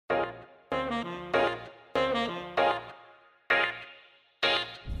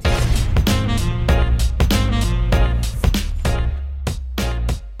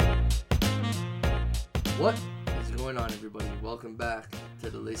welcome back to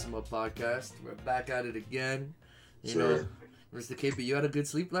the Lace 'em Up podcast. We're back at it again. You Sure. know, Mr. KP, you had a good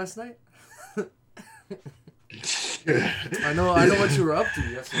sleep last night? I know what you were up to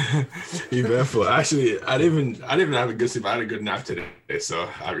yesterday. Eventful. Actually, I didn't even have a good sleep. I had a good nap today, so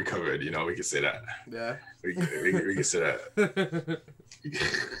I recovered. You know, we can say that. Yeah. We can say that.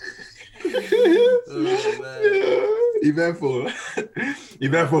 Oh,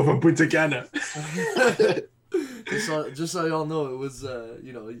 Eventful from Punta Cana. just so y'all know, it was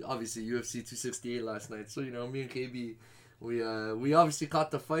obviously UFC 268 last night. So me and KB, we obviously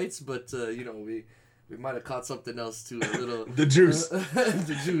caught the fights, but we might have caught something else too. A little The juice.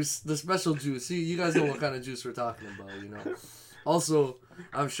 the special juice. You guys know what kind of juice we're talking about. Also,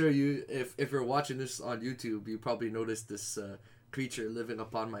 I'm sure if you're watching this on YouTube, you probably noticed this creature living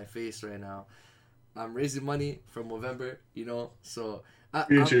upon my face right now. I'm raising money from November, so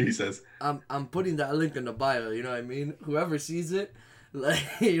He says. I'm putting that link in the bio, you know what I mean? Whoever sees it,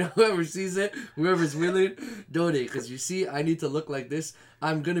 whoever's willing, donate. Because you see, I need to look like this.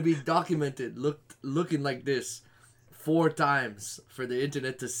 I'm going to be documented looking like this 4 times for the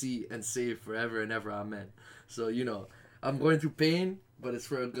internet to see and save forever and ever. Amen. So, I'm going through pain, but it's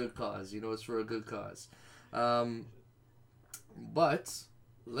for a good cause. It's for a good cause. But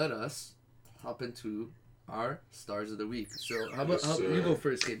let us hop into our stars of the week. So how about you go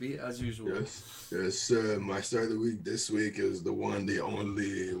first, KB, as usual? Yes. My star of the week this week is the one, the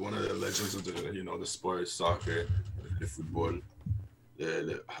only, one of the legends of the sport, soccer, the football.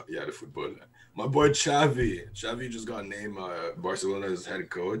 The football. My boy Xavi. Xavi just got named Barcelona's head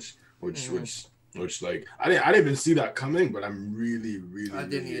coach, which like I didn't even see that coming, but I'm really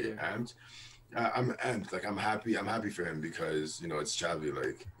amped. I'm amped. Like I'm happy for him because it's Xavi.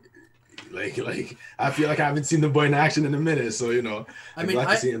 Like I feel like I haven't seen the boy in action in a minute, so I'm glad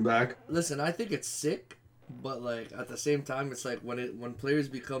to see him back. Listen, I think it's sick, but like at the same time, it's like when players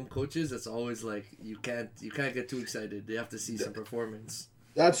become coaches, it's always like you can't get too excited. They have to see some performance.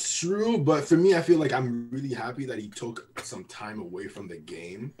 That's true, but for me, I feel like I'm really happy that he took some time away from the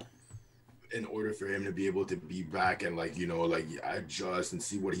game in order for him to be able to be back and adjust and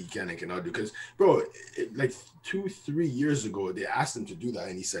see what he can and cannot do. Because bro, 2-3 years ago they asked him to do that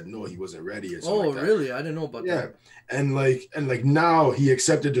and he said no, he wasn't ready. Or oh, like really? I didn't know about that. And now he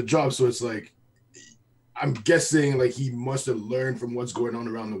accepted the job, so it's like I'm guessing he must have learned from what's going on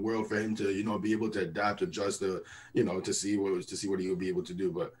around the world for him to be able to adapt, adjust, to see what he would be able to do.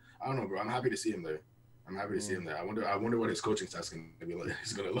 But I don't know, bro. I'm happy to see him there. I wonder what his coaching staff's gonna be like.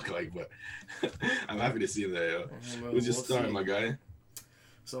 He's gonna look like, but I'm happy to see him there. Yo. Who's your star, my guy?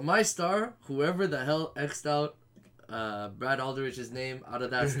 So my star, whoever the hell X'd out Brad Aldrich's name out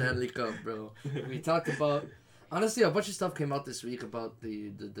of that Stanley Cup, bro. We talked about, honestly, a bunch of stuff came out this week about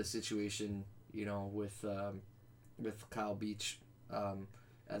the situation, with Kyle Beach, and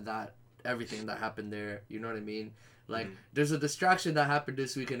that everything that happened there. You know what I mean? There's a distraction that happened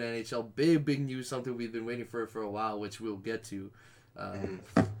this week in the NHL. Big news, something we've been waiting for a while, which we'll get to.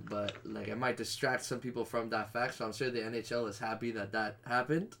 But it might distract some people from that fact. So I'm sure the NHL is happy that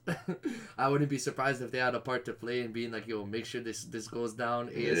happened. I wouldn't be surprised if they had a part to play in being like, yo, make sure this goes down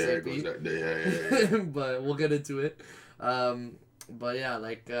ASAP. Yeah. But we'll get into it. But yeah,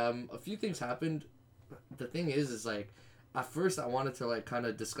 a few things happened. The thing is at first I wanted to kind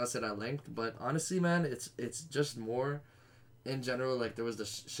of discuss it at length, but honestly, man, it's just more in general. There was the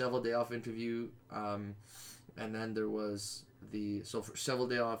Cheveldayoff interview, and then there was for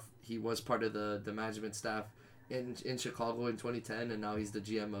Cheveldayoff, he was part of the management staff in Chicago in 2010, and now he's the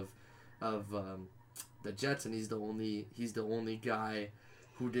GM of the Jets, and he's the only guy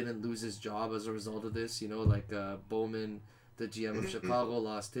who didn't lose his job as a result of this. Bowman, the GM of Chicago,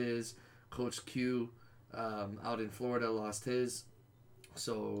 lost his. Coach Q, out in Florida, lost his.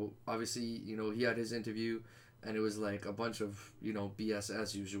 So obviously, he had his interview, and it was a bunch of BS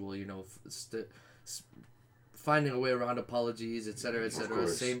as usual. Finding a way around apologies, etc., etc.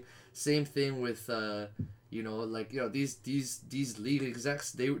 Same thing with these league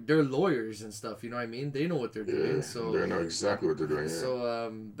execs. They're lawyers and stuff. You know what I mean? They know what they're doing. So they know exactly what they're doing. Yeah.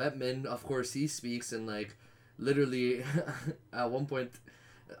 So Bettman, of course, he speaks and literally at one point,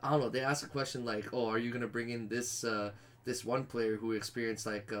 I don't know, they ask a question oh, are you gonna bring in this one player who experienced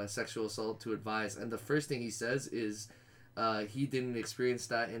sexual assault to advise? And the first thing he says is he didn't experience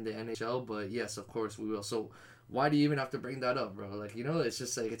that in the NHL, but yes, of course we will. So why do you even have to bring that up, bro? It's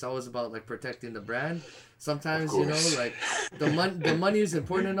just it's always about protecting the brand. Sometimes the money is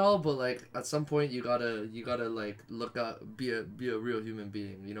important and all, but at some point you gotta look out, be a real human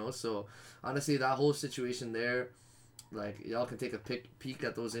being, So honestly, that whole situation there, y'all can take a peek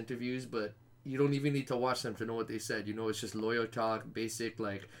at those interviews, but you don't even need to watch them to know what they said. You know, it's just lawyer talk, basic.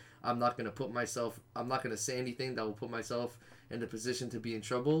 Like, I'm not gonna say anything that will put myself in the position to be in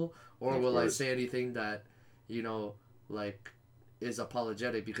trouble, or will I say anything that, you know, like, is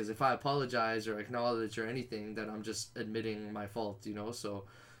apologetic? Because if I apologize or acknowledge or anything, then I'm just admitting my fault, you know. So,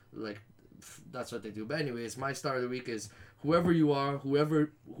 like, that's what they do. But anyways, my star of the week is whoever you are,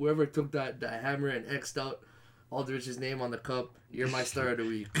 whoever took that hammer and X'd out Aldridge's name on the cup. You're my star of the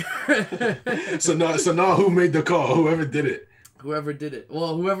week. So now who made the call? Whoever did it. Whoever did it.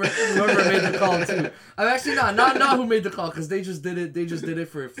 Well, whoever made the call too. I'm actually not who made the call, because they just did it. They just did it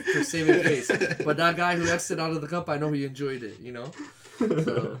for saving face. But that guy who exited out of the cup, I know he enjoyed it. You know.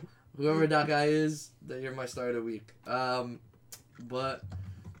 So whoever that guy is, that you're my star of the week. But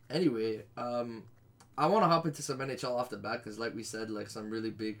anyway, I want to hop into some NHL off the bat, because like we said, like, some really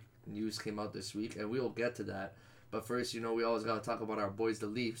big news came out this week, and we will get to that. But first, you know, we always gotta talk about our boys, the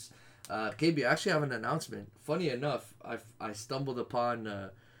Leafs. KB, I actually have an announcement. Funny enough, I stumbled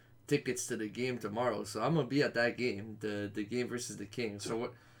upon tickets to the game tomorrow, so I'm gonna be at that game, the game versus the Kings.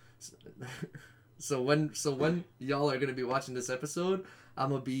 So when y'all are gonna be watching this episode,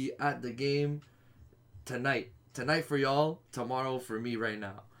 I'm gonna be at the game tonight for y'all, tomorrow for me right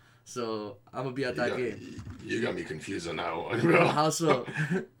now. So I'm gonna be at that game. You got me confused on that one, bro. How so?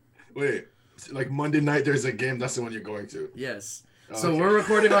 Wait, like Monday night there's a game, that's the one you're going to? Yes. So we're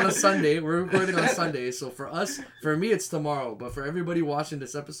recording on a Sunday. So for me, it's tomorrow. But for everybody watching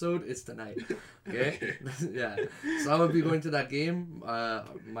this episode, it's tonight. Okay? Yeah. So I'm going to be going to that game.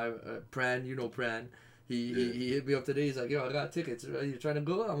 My Pran, you know Pran. He hit me up today. He's like, yo, I got tickets. Are you trying to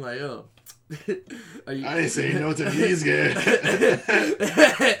go? I'm like, yo. I ain't saying no to these guys.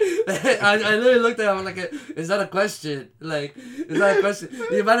 I literally looked at him. I'm like, is that a question? Like, is that a question?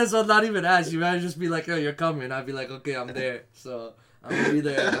 You might as well not even ask. You might just be like, oh, you're coming. I'd be like, okay, I'm there. So I'm gonna be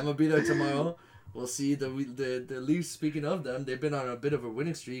there. I'm gonna be there tomorrow. We'll see. The Leafs, speaking of them, they've been on a bit of a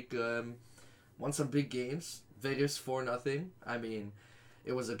winning streak. Won some big games. Vegas 4-0. I mean,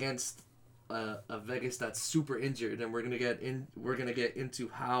 it was against a Vegas that's super injured, and we're gonna get into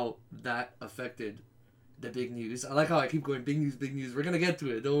how that affected the big news. I like how I keep going big news. We're gonna get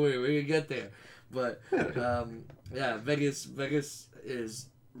to it. Don't worry, we're gonna get there. But yeah, Vegas is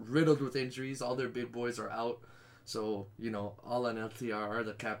riddled with injuries. All their big boys are out, so you know, all on LTRR,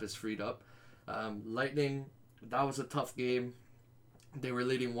 the cap is freed up. Lightning, that was a tough game. They were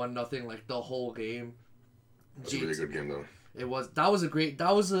leading 1-0 like the whole game. That's a really good game though. That was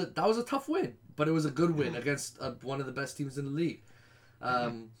a tough win, but it was a good win against one of the best teams in the league.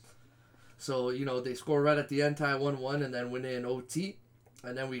 So, you know, they score right at the end, tie 1-1, and then win it in OT.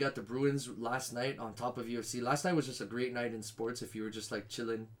 And then we got the Bruins last night on top of UFC. Last night was just a great night in sports if you were just, like,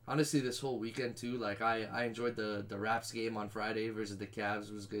 chilling. Honestly, this whole weekend, too. Like, I enjoyed the Raps game on Friday versus the Cavs.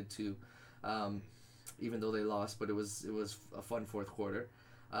 It was good, too. Even though they lost, but it was a fun fourth quarter.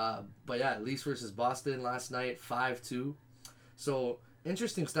 But, yeah, Leafs versus Boston last night, 5-2. So,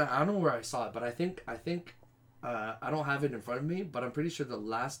 interesting stat. I don't know where I saw it, but I think I don't have it in front of me, but I'm pretty sure the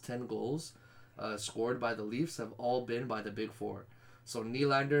last 10 goals scored by the Leafs have all been by the big four. So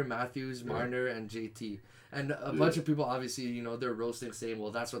Nylander, Matthews, Marner, and JT. And a bunch of people, obviously, you know, they're roasting, saying,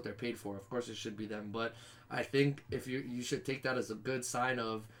 well, that's what they're paid for. Of course it should be them. But I think if you should take that as a good sign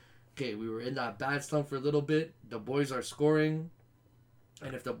of, okay, we were in that bad slump for a little bit. The boys are scoring.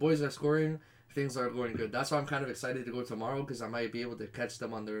 And if the boys are scoring, things are going good. That's why I'm kind of excited to go tomorrow, because I might be able to catch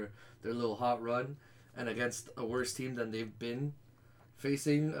them on their little hot run and against a worse team than they've been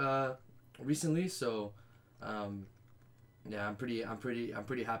facing recently. So yeah, I'm pretty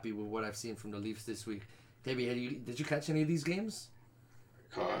happy with what I've seen from the Leafs this week. Maybe did you catch any of these games?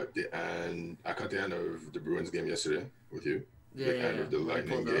 I caught the end of the Bruins game yesterday with you. Yeah, the end of the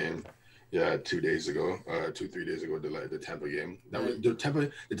Lightning game. Yeah, 3 days ago, the Tampa game. That was the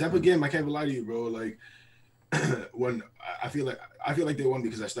Tampa game. I can't even lie to you, bro. Like, when I feel like they won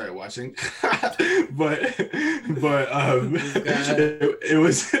because I started watching, but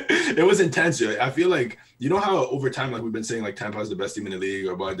it was intense. I feel like, you know how over time, like we've been saying, like Tampa is the best team in the league,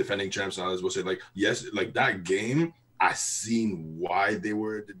 or about defending champs and all this. We'll say, like, yes, like that game, I seen why they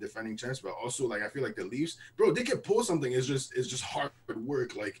were the defending champs, but also, like, I feel like the Leafs, bro, they can pull something. It's just hard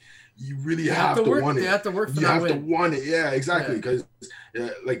work. Like, you really have to want it. They have to work for you that have win. to want it. Yeah, exactly. Because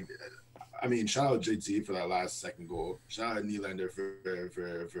like, I mean, shout out JT for that last second goal. Shout out Nylander for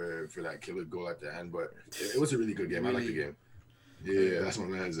that killer goal at the end. But it was a really good game. Really? I like the game. Yeah, that's my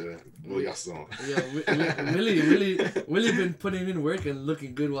man's Willie Gaston. Yeah, Willie been putting in work and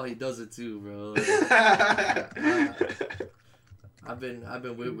looking good while he does it too, bro. I've been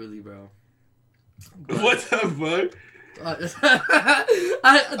with Willie, bro. But, what the fuck?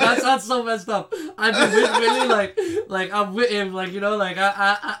 That sounds so messed up. I've been with Willie, like I'm with him, like, you know, like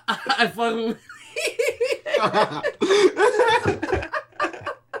I fuck with.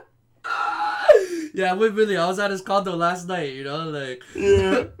 Yeah, I'm with Willie. I was at his condo last night, you know, like.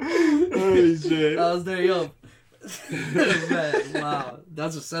 Yeah. Holy shit. I was there, yo. Man, wow,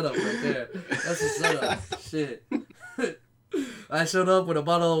 that's a setup right there. That's a setup. Shit. I showed up with a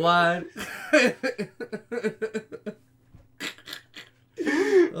bottle of wine.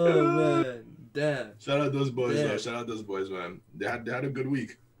 Oh man, damn. Shout out those boys, though. Shout out those boys, man. They had a good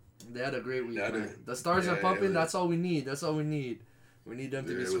week. They had a great week, man. The stars are pumping. That's all we need. That's all we need. We need them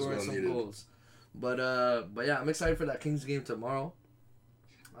to be scoring some goals. But yeah, I'm excited for that Kings game tomorrow.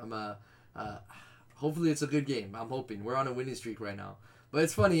 I'm hopefully it's a good game. I'm hoping. We're on a winning streak right now. But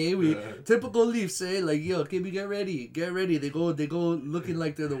it's funny, typical Leafs, like, yo, KB, get ready. They go looking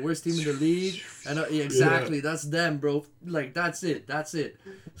like they're the worst team in the league. And exactly, that's them, bro. Like, that's it.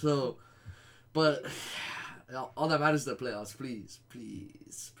 So, but all that matters is the playoffs. Please.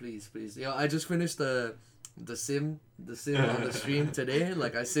 Yo, I just finished the sim on the stream today.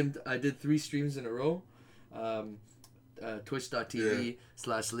 Like, I did 3 streams in a row.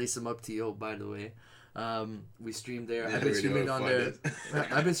 Twitch.tv/LaceEmUpTO, by the way. We streamed there. I've been streaming on there.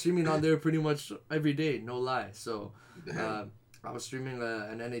 I've been streaming on there pretty much every day, no lie. So I was streaming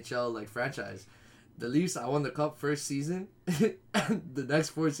an NHL like franchise. The Leafs, I won the cup first season. And the next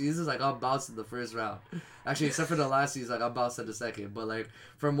 4 seasons, I got bounced in the first round. Actually, except for the last season, I got bounced in the second. But like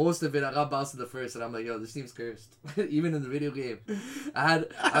for most of it, I got bounced in the first, and I'm like, yo, this team's cursed. Even in the video game, I'm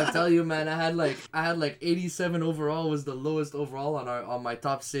telling you, man, I had like 87 overall was the lowest overall on my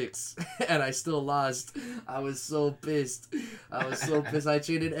top 6, and I still lost. I was so pissed. I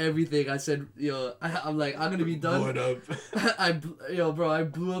traded everything. I said, yo, I'm gonna be done. What up? I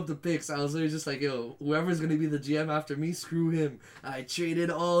blew up the picks. I was literally just like, yo, whoever's gonna be the GM after me, screw him. I traded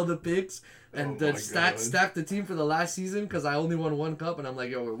all the picks and then stacked the team for the last season because I only won 1 cup, and I'm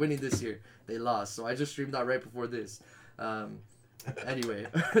like, yo, we're winning this year. They lost, so I just streamed that right before this. Anyway,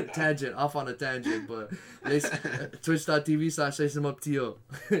 off on a tangent, but twitch.tv/LaceEmUpTO.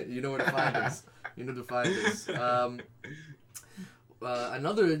 You know where to find us.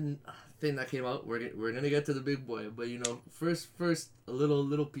 Another thing that came out, we're gonna get to the big boy, but you know, first a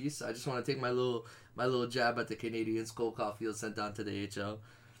little piece. I just want to take my little jab at the Canadians. Cole Caulfield sent down to the AHL.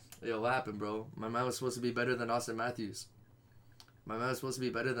 Yo, what happened, bro? My man was supposed to be better than Austin Matthews. What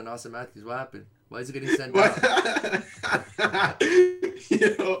happened? Why is he getting sent down?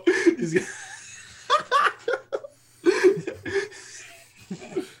 Yo,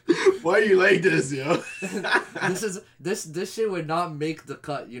 why are you like this, yo? This shit would not make the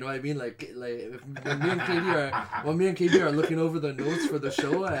cut. You know what I mean? Like when me and KB are looking over the notes for the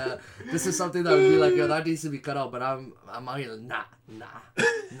show, this is something that would be like, yo, that needs to be cut out. But I'm out here like, nah.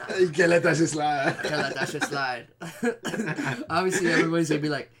 You can't let that shit slide. Obviously, everybody's gonna be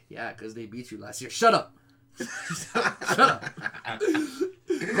like, yeah, because they beat you last year. Shut up.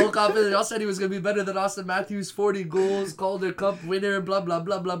 Cole Caulfield, y'all said he was gonna be better than Austin Matthews. 40 goals, Calder Cup winner, blah blah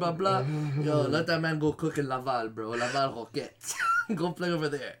blah blah blah blah. Yo, let that man go cook in Laval, bro. Laval Roquette. Go play over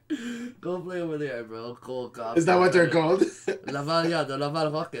there, bro. Cole Caulfield. Is that what they're called? Laval, yeah, the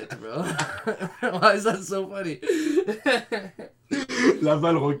Laval Roquette, bro. Why is that so funny?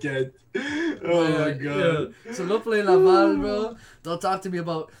 Laval Roquette. Oh my god. Yeah. So go play Laval, bro. Don't talk to me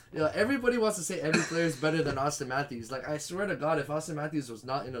about, everybody wants to say every player is better than Austin Matthews. Like, I swear to God, if Austin Matthews was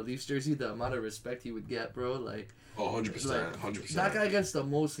not in a Leafs jersey, the amount of respect he would get, bro, like... Oh, 100%, 100%. That guy gets the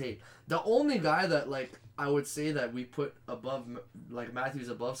most hate. The only guy that, like, I would say that we put above, like, Matthews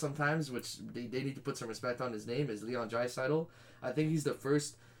above sometimes, which they need to put some respect on his name, is Leon Draisaitl. I think he's the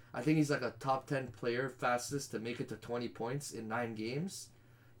first... I think he's like a top 10 player fastest to make it to 20 points in 9 games.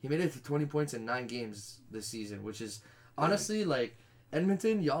 He made it to 20 points in 9 games this season, which is honestly like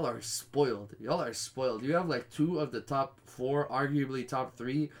Edmonton, y'all are spoiled. You have like 2 of the top 4, arguably top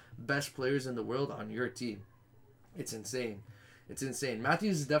 3 best players in the world on your team. It's insane.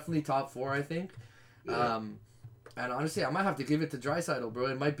 Matthews is definitely top 4, I think. Yeah. And honestly, I might have to give it to Draisaitl, bro.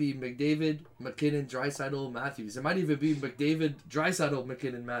 It might be McDavid, McKinnon, Draisaitl, Matthews. It might even be McDavid, Draisaitl,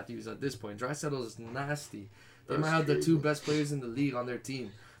 McKinnon, Matthews at this point. Draisaitl is nasty. They might have the 2 best players in the league on their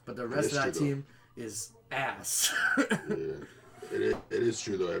team, but the rest of that team is ass. Yeah. It is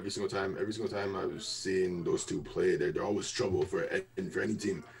true though. Every single time I've seen those 2 play, they're always trouble for any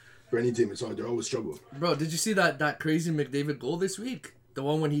team. For any team, they're always trouble. Bro, did you see that crazy McDavid goal this week? The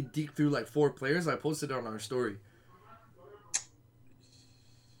one when he deked through like 4 players. I posted it on our story.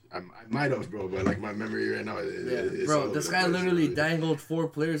 I might have, bro, but like my memory right now, bro, this guy literally dangled 4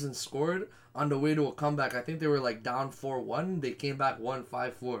 players and scored on the way to a comeback. I think they were like down 4-1. They came back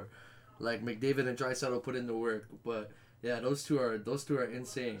 1-5-4. Like McDavid and Draisaitl put in the work, but yeah, those two are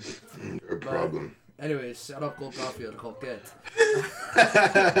insane. They're a problem. Anyways, shout out Cole Caulfield, Coquette.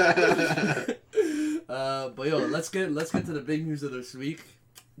 But yo, let's get to the big news of this week.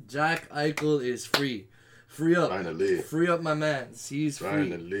 Jack Eichel is free. Free up. Finally. Free up my man. He's free.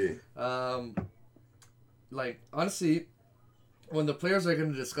 Finally. Like, honestly, when the players are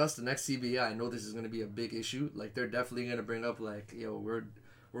going to discuss the next CBA, I know this is going to be a big issue. Like, they're definitely going to bring up, like, yo, we're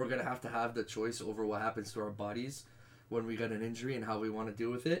going to have the choice over what happens to our bodies when we get an injury and how we want to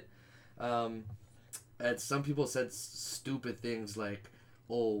deal with it. And some people said stupid things like,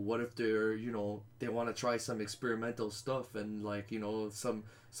 oh, what if they're, they want to try some experimental stuff and, like,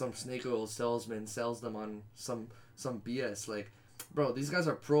 some snake oil salesman sells them on some BS. Like, bro, these guys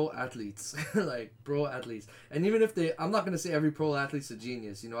are pro athletes. Like, pro athletes. And even if I'm not going to say every pro athlete's a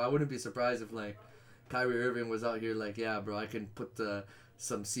genius. I wouldn't be surprised if, like, Kyrie Irving was out here like, yeah, bro, I can put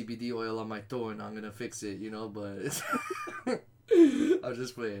some CBD oil on my toe and I'm going to fix it, but it's... I'm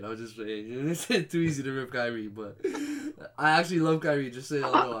just playing. It's too easy to rip Kyrie, but I actually love Kyrie. Just so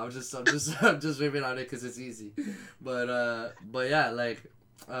y'all know, I'm just ripping on it because it's easy. But yeah, like,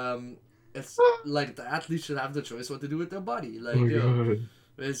 it's like the athletes should have the choice what to do with their body. Like,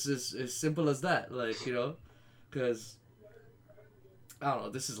 it's just as simple as that. Like, because I don't know.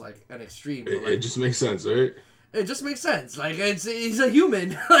 This is like an extreme. But, like, it just makes sense, right? It just makes sense. Like, he's a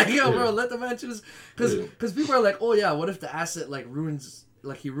human. Like, yo, bro, let the man choose. Because people are like, oh, yeah, what if the asset, like,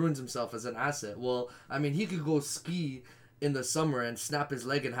 he ruins himself as an asset? Well, I mean, he could go ski in the summer and snap his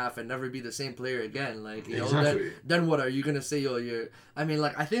leg in half and never be the same player again. Like, exactly. Then what are you going to say, yo, I mean,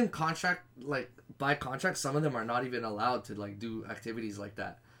 like, I think by contract, some of them are not even allowed to, like, do activities like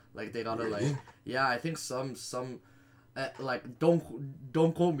that. Like, they gotta, like, yeah, I think some like, don't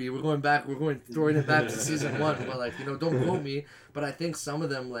quote me. We're throwing it back to season 1. But, like, don't quote me. But I think some of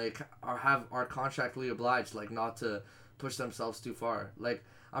them, like, are contractually obliged, like, not to push themselves too far. Like,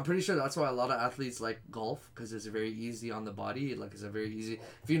 I'm pretty sure that's why a lot of athletes like golf, because it's very easy on the body. Like, it's a very easy.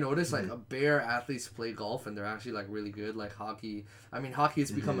 If you notice, like, a bare athletes play golf and they're actually, like, really good. Like hockey. I mean, hockey has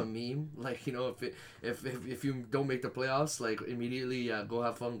become a meme. Like, if you don't make the playoffs, like, immediately go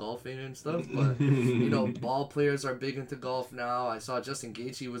have fun golfing and stuff. But ball players are big into golf now. I saw Justin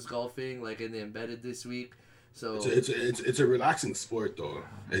Gaethje was golfing, like, in the embedded this week. So it's a relaxing sport though.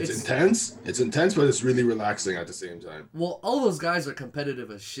 It's intense. It's intense, but it's really relaxing at the same time. Well, all those guys are competitive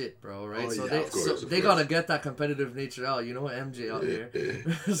as shit, bro. Right? Oh, so yeah, they gotta get that competitive nature out. MJ out here.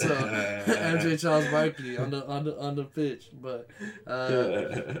 So MJ Charles Barkley on the pitch, but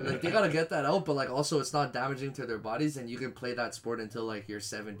like, they gotta get that out. But, like, also it's not damaging to their bodies, and you can play that sport until, like, you're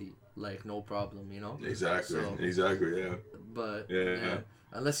 70, like, no problem. Exactly. So, exactly. Yeah. But yeah.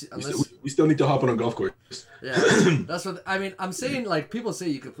 Unless we still need to hop on a golf course. Yeah, that's what I mean. I'm saying, like, people say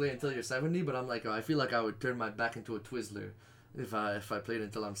you could play until you're 70, but I'm like, I feel like I would turn my back into a Twizzler if I played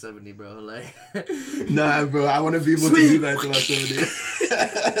until I'm 70, bro. Like, nah, bro, I want to be able to do that until I'm 70.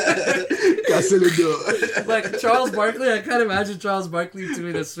 That's what do. Like Charles Barkley, I can't imagine Charles Barkley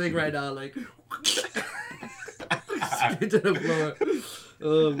doing a swing right now, like straight to the floor.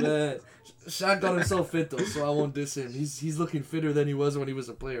 Oh man. Shaq got himself fit though, so I won't diss him. He's looking fitter than he was when he was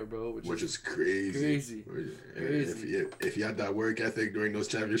a player, bro. Which is crazy. If he had that work ethic during those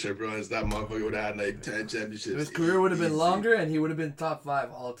championship runs, that motherfucker would have had like 10 championships. His career would have been longer, and he would have been top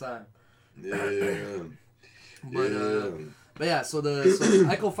 5 all time. Yeah. But yeah, so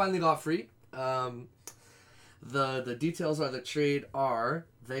Eichel finally got free. The details of the trade are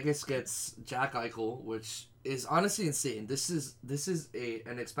Vegas gets Jack Eichel, which is honestly insane. This is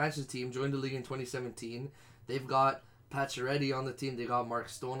an expansion team, joined the league in 2017. They've got Pacioretty on the team. They got Mark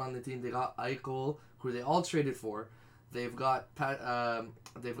Stone on the team. They got Eichel, who they all traded for. They've got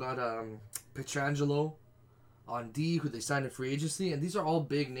Pietrangelo on D, who they signed in free agency, and these are all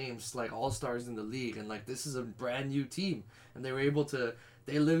big names, like all-stars in the league, and, like, this is a brand new team, and they were able to.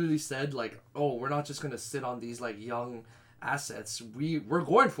 They literally said, like, oh, we're not just gonna sit on these, like, young assets. We're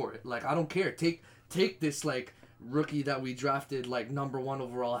going for it. Like, I don't care. Take this, like, rookie that we drafted, like, number 1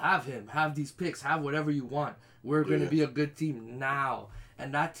 overall. Have him. Have these picks. Have whatever you want. We're going to be a good team now.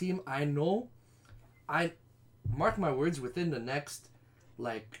 And that team, I mark my words, within the next,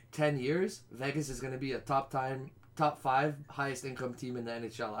 like, 10 years, Vegas is going to be a top 5 highest income team in the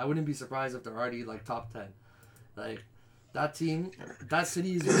NHL. I wouldn't be surprised if they're already, like, top 10. Like, that team, that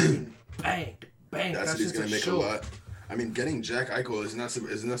city is making bank. That city's going to make a lot. I mean, getting Jack Eichel isn't that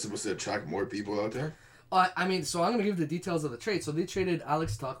supposed to attract more people out there? I mean, so I'm gonna give the details of the trade. So they traded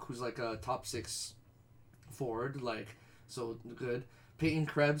Alex Tuck, who's like a top 6 forward, like so good. Peyton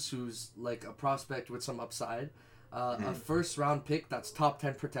Krebs, who's like a prospect with some upside. A first round pick that's top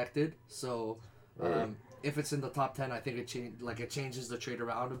 10 protected. So if it's in the top 10, I think it changes the trade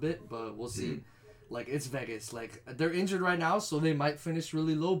around a bit, but we'll see. Like, it's Vegas. Like, they're injured right now, so they might finish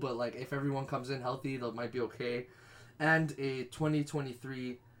really low, but like if everyone comes in healthy, they might be okay. And a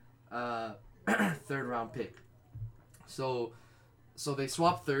 2023 third round pick. So they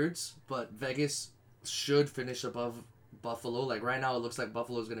swap thirds, but Vegas should finish above Buffalo. Like right now it looks like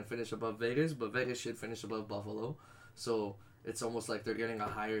Buffalo's going to finish above Vegas, but Vegas should finish above Buffalo. So it's almost like they're getting a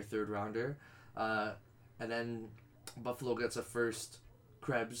higher third rounder. And then Buffalo gets a first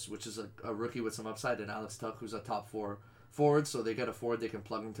Krebs, which is a rookie with some upside, and Alex Tuck, who's a top 4 forward. So they get a forward they can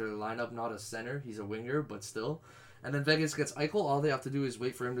plug into their lineup. Not a center. He's a winger, but still. And then Vegas gets Eichel. All they have to do is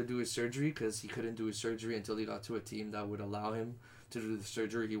wait for him to do his surgery because he couldn't do his surgery until he got to a team that would allow him to do the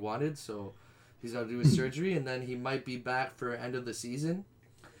surgery he wanted. So he's got to do his surgery, and then he might be back for end of the season.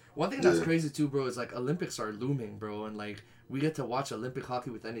 One thing that's crazy too, bro, is like Olympics are looming, bro, and like we get to watch Olympic hockey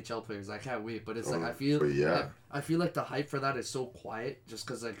with NHL players. I can't wait, but it's like I feel like the hype for that is so quiet just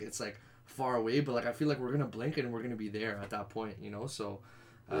because like it's like far away, but like I feel like we're gonna blink and we're gonna be there at that point, you know. So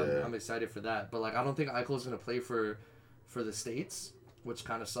I'm excited for that, but like I don't think Eichel's gonna play for the States, which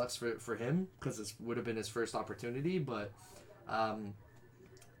kind of sucks for him because it would have been his first opportunity, but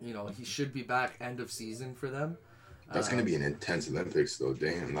you know, he should be back end of season for them. That's going to be an intense Olympics, though.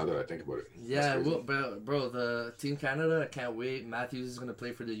 Damn, now that I think about it. Yeah, well, bro, the Team Canada, I can't wait. Matthews is going to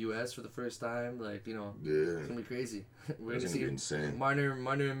play for the U.S. for the first time. Like, you know, it's going to be crazy. We're going to see insane. Marner and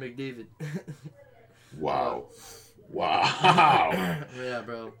McDavid. Wow. Yeah,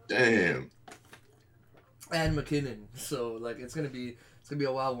 bro. Damn. And McKinnon. So, like, it's going to be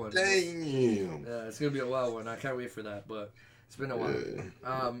a wild one. Damn. Yeah, it's going to be a wild one. I can't wait for that, but it's been a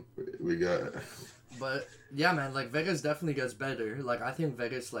while. We got... But yeah, man, like Vegas definitely gets better. Like I think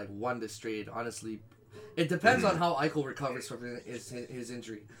Vegas like won this trade. Honestly, it depends on how Eichel recovers from his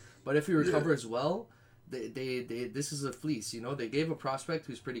injury. But if he recovers well, they this is a fleece. You know, they gave a prospect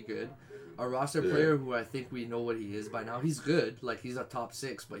who's pretty good, a roster player who I think we know what he is by now. He's good. Like he's a top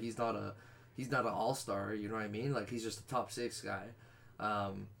 6, but he's not an all-star. You know what I mean? Like he's just a top 6 guy.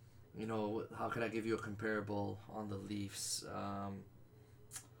 You know, how could I give you a comparable on the Leafs?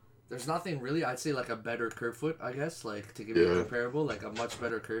 There's nothing really. I'd say like a better Kerfoot, I guess, like to give you a comparable, like a much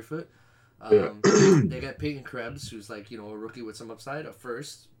better Kerfoot. They get Peyton Krebs, who's like, you know, a rookie with some upside, a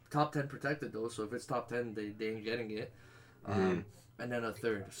first, top 10 protected though. So if it's top 10, they ain't getting it. And then a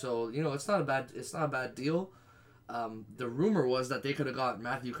third. So you know, it's not a bad deal. The rumor was that they could have got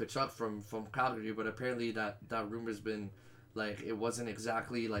Matthew Tkachuk from Calgary, but apparently that rumor's been like it wasn't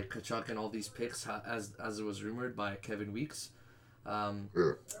exactly like Tkachuk and all these picks as it was rumored by Kevin Weeks.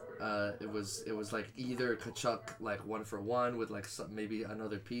 It was like either Tkachuk like 1-for-1 with like maybe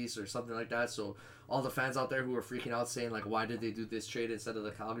another piece or something like that. So all the fans out there who were freaking out saying like why did they do this trade instead of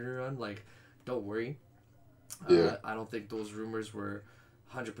the Calgary run, like don't worry. I don't think those rumors were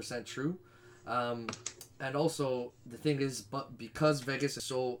 100% true. And also the thing is, but because Vegas is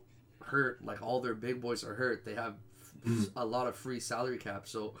so hurt, like all their big boys are hurt, they have a lot of free salary cap.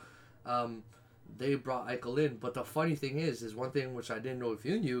 So they brought Eichel in, but the funny thing is one thing which I didn't know if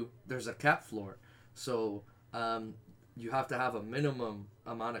you knew, there's a cap floor. So you have to have a minimum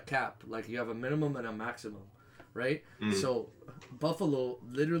amount of cap. Like you have a minimum and a maximum, right? So Buffalo,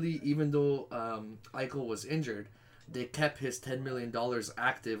 literally, even though Eichel was injured, they kept his $10 million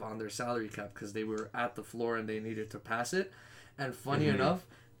active on their salary cap because they were at the floor and they needed to pass it. And funny enough,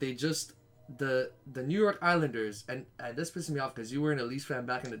 they just... The New York Islanders, and this pisses me off because you were a Leafs fan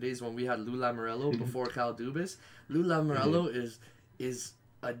back in the days when we had Lou Lamoriello before Kyle Dubas. Lou Lamoriello is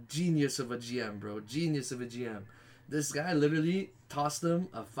a genius of a GM, bro. Genius of a GM. This guy literally tossed them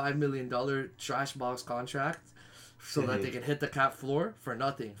a $5 million trash box contract so that they can hit the cap floor for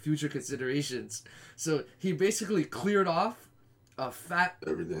nothing. Future considerations. So he basically cleared off a fat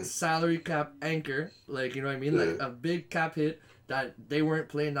salary cap anchor, like, you know what I mean? Like a big cap hit that they weren't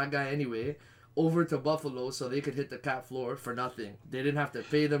playing that guy anyway, over to Buffalo so they could hit the cap floor for nothing. They didn't have to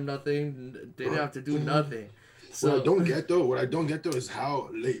pay them nothing. They didn't have to do nothing. So what I don't get though is how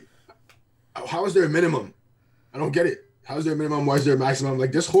is there a minimum? I don't get it. How is there a minimum? Why is there a maximum?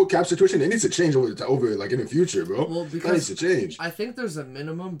 Like this whole cap situation, it needs to change over like in the future, bro. Well, because that needs to change. I think there's a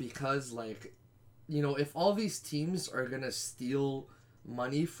minimum because, like, you know, if all these teams are gonna steal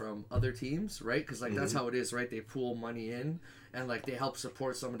money from other teams, right? Because like that's how it is, right? They pool money in, and like they help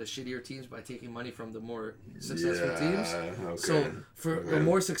support some of the shittier teams by taking money from the more successful teams. Okay. So for the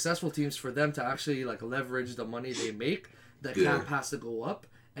more successful teams, for them to actually like leverage the money they make, the cap has to go up.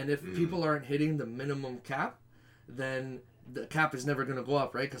 And if people aren't hitting the minimum cap, then the cap is never going to go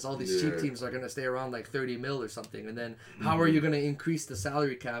up, right? Because all these cheap teams are going to stay around like 30 mil or something. And then how are you going to increase the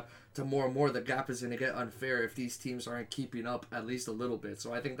salary cap to more and more? The gap is going to get unfair if these teams aren't keeping up at least a little bit.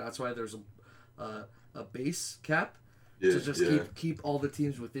 So I think that's why there's a base cap to just keep all the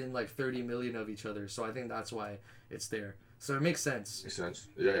teams within like 30 million of each other. So I think that's why it's there. So it makes sense. Makes sense.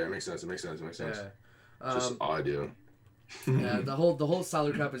 Yeah, it makes sense. It makes sense. Yeah. Just odd, yeah. Yeah, the whole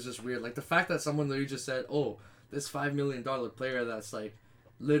salary cap is just weird. Like the fact that someone literally just said, "Oh, this $5 million player that's like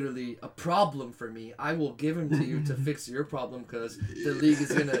literally a problem for me, I will give him to you to fix your problem because the league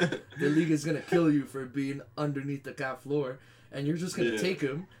is gonna kill you for being underneath the cap floor, and you're just gonna take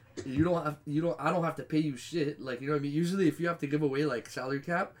him. I don't have to pay you shit. Like, you know what I mean? Usually, if you have to give away like salary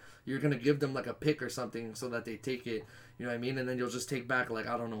cap, you're gonna give them like a pick or something so that they take it. You know what I mean? And then you'll just take back, like,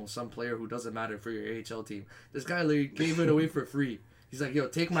 I don't know, some player who doesn't matter for your AHL team. This guy literally gave it away for free. He's like, yo,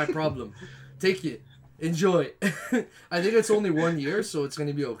 take my problem. Take it. Enjoy. I think it's only 1 year, so it's going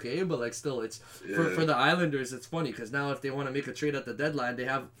to be okay. But, like, still, it's for the Islanders, it's funny. Because now if they want to make a trade at the deadline, they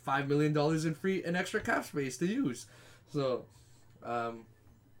have $5 million in free and extra cap space to use. So,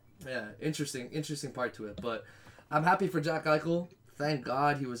 yeah, interesting part to it. But I'm happy for Jack Eichel. Thank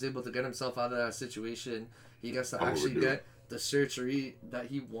God he was able to get himself out of that situation. He gets to actually get the surgery that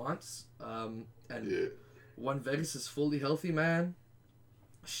he wants. When Vegas is fully healthy, man,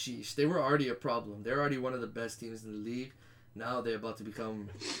 sheesh, they were already a problem. They're already one of the best teams in the league. Now they're about to become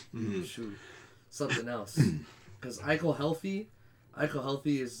something else. Because Eichel healthy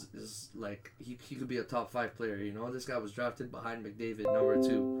is like, he could be a top 5 player. You know, this guy was drafted behind McDavid, number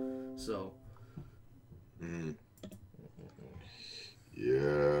 2. So.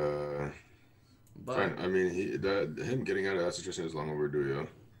 Yeah. But I mean, him getting out of that situation is long overdue, yo.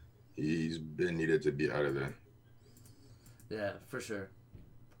 He's been needed to be out of there. Yeah, for sure.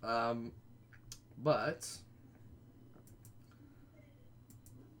 But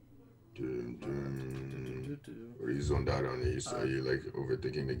Or you zoned out on it? Are you like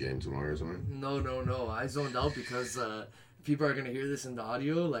overthinking the game tomorrow or something? No. I zoned out because people are gonna hear this in the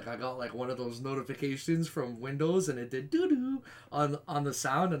audio. Like I got like one of those notifications from Windows and it did doo doo on the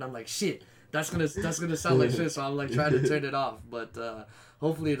sound, and I'm like, shit. That's gonna sound like shit, so I'm like trying to turn it off, but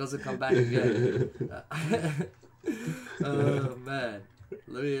hopefully it doesn't come back again. Oh man,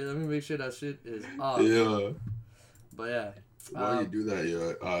 let me make sure that shit is off. Yeah. But yeah. While you do that,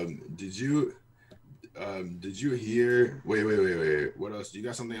 did you hear? Wait. What else? You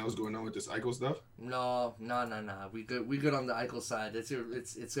got something else going on with this Eichel stuff? No. We good on the Eichel side.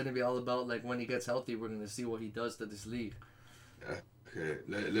 It's gonna be all about like when he gets healthy, we're gonna see what he does to this league. Yeah. Okay,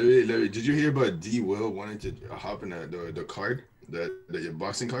 let me. Did you hear about D. Will wanting to hop in the card, the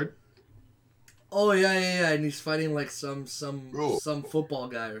boxing card? Oh yeah, and he's fighting like some football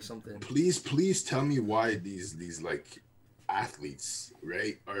guy or something. Please tell me why these like athletes,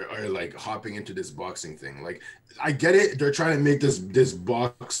 right, are like hopping into this boxing thing. Like, I get it, they're trying to make this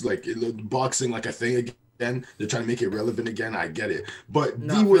boxing like a thing again. They're trying to make it relevant again. I get it, but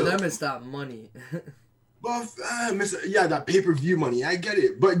for them it's that money. But that pay-per-view money, I get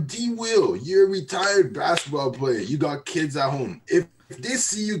it. But D. Will, you're a retired basketball player. You got kids at home. If they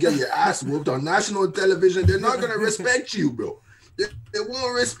see you get your ass whooped on national television, they're not gonna respect you, bro. They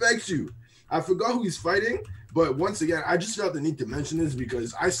won't respect you. I forgot who he's fighting, but once again, I just felt the need to mention this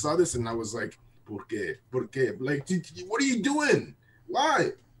because I saw this and I was like, ¿Por qué? Like, what are you doing?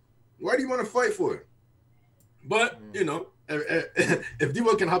 Why? Why do you want to fight for it? But you know. If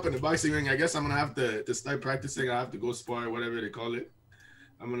D-Will can hop in the boxing ring, I guess I'm gonna have to start practicing. I have to go spar, whatever they call it.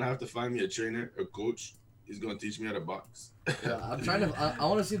 I'm gonna have to find me a trainer, a coach. He's gonna teach me how to box. Yeah, I'm trying to. I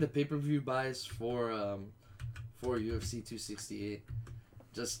want to see the pay-per-view buys for UFC 268,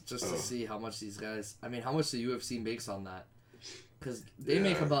 just to see how much these guys. I mean, how much the UFC makes on that, because they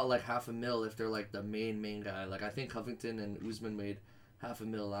make about like $500,000 if they're like the main guy. Like I think Covington and Usman made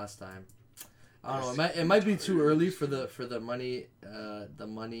 $500,000 last time. I don't know. It might be too early for the money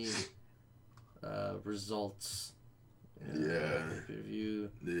results. Yeah. Review.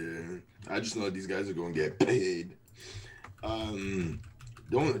 Yeah. I just know these guys are gonna get paid. The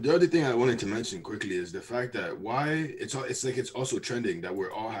other thing I wanted to mention quickly is the fact that it's also trending that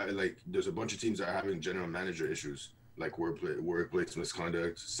we're all having, like, there's a bunch of teams that are having general manager issues, like workplace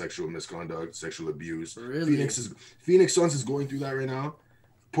misconduct, sexual misconduct, sexual abuse. Really? Phoenix Suns is going through that right now.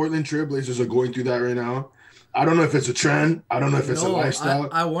 Portland Trailblazers are going through that right now. I don't know if it's a trend. I don't know if it's a lifestyle.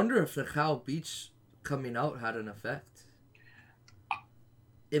 I wonder if the Cal Beach coming out had an effect.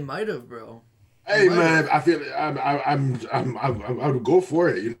 It might have, bro. Hey man, I feel I would go for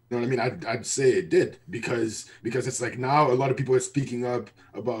it. You know what I mean? I'd say it did because it's like now a lot of people are speaking up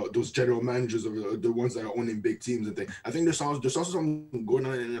about those general managers of the ones that are owning big teams and things. I think there's also something going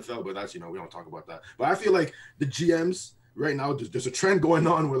on in the NFL, but that's we don't talk about that. But I feel like the GMs right now there's a trend going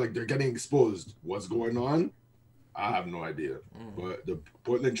on where like they're getting exposed. What's going on? I have no idea. But the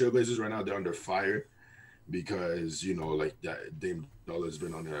Portland Trailblazers right now they're under fire. Because like that Dame Dollar's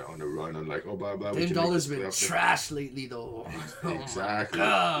been on a run and like blah blah. Dame Dollar's been trash lately though. Exactly.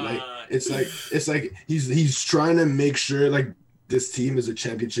 Like it's like he's trying to make sure like this team is a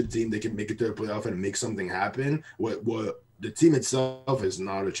championship team. They can make it to a playoff and make something happen. What the team itself is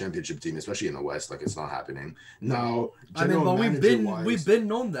not a championship team, especially in the West. Like it's not happening now. But we've been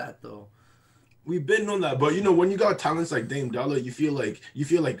known that though. We've been on that, but when you got talents like Dame Dollar, you feel like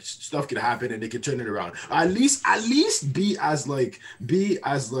stuff could happen and they can turn it around. At least be as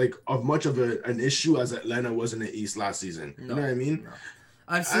of much of an issue as Atlanta was in the East last season. You know what I mean? No.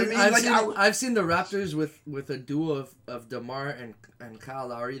 I've seen the Raptors with a duo of DeMar and Kyle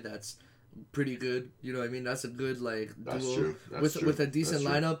Lowry that's pretty good. You know what I mean? That's a good duo with a decent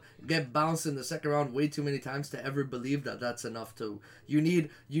lineup. Get bounced in the second round way too many times to ever believe that's enough to. You need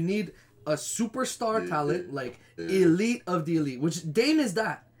a superstar talent, elite of the elite, which Dame is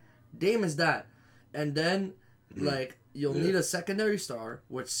that. And then, you'll need a secondary star,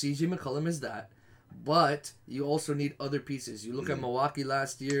 which CJ McCollum is that. But you also need other pieces. You look at Milwaukee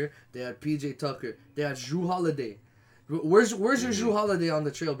last year, they had PJ Tucker. They had Jrue Holiday. Where's your Jrue Holiday on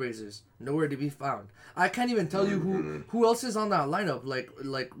the Trailblazers? Nowhere to be found. I can't even tell you who else is on that lineup.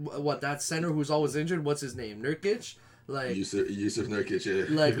 What, that center who's always injured? What's his name? Nurkic? Yusuf Nurkic, yeah.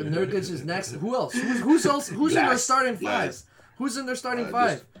 Nurkic is next. Who else? Who's else? Who's in their starting five? Who's in their starting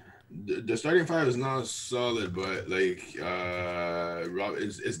five? The starting five is not solid, but it's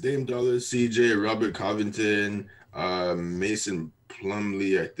Dame Dollar, CJ, Robert Covington, Mason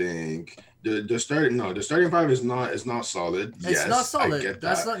Plumlee, I think. The starting five is not solid. It's not solid. I get that.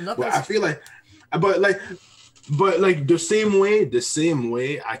 That's not nothing. But I feel like, but the same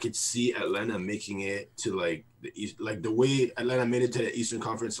way I could see Atlanta making it to the East, the way Atlanta made it to the Eastern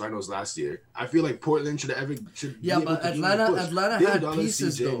Conference Finals last year. I feel like Portland should. Yeah, but Atlanta had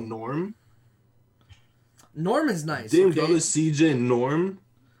pieces CJ, though. Norm is nice. Dame Dollar, CJ, Norm,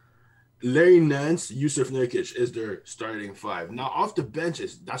 Larry Nance, Yusuf Nurkic is their starting five. Now off the bench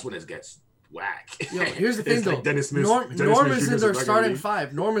that's when it gets whack. Yo, here's the thing though. Dennis Smith, Norm is in their starting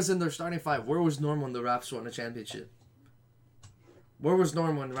five. Norm is in their starting five. Where was Norm when the Raps won a championship? Where was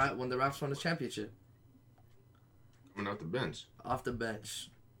Norm when the Raps won a championship? Coming off the bench. Off the bench.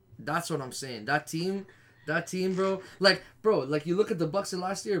 That's what I'm saying. That team, bro. You look at the Bucks in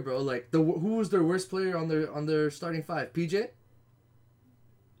last year, bro. Who was their worst player on their starting five? PJ.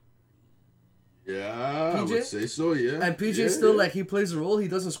 Yeah, I would say so. Yeah. And PJ still he plays a role. He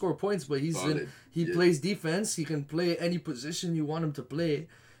doesn't score points, but he plays defense. He can play any position you want him to play.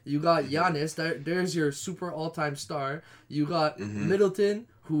 You got Giannis. There's your super all-time star. You got Middleton,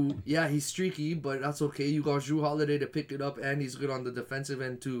 who he's streaky, but that's okay. You got Jrue Holiday to pick it up, and he's good on the defensive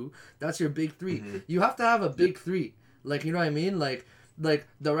end too. That's your big three. You have to have a big three. You know what I mean? Like the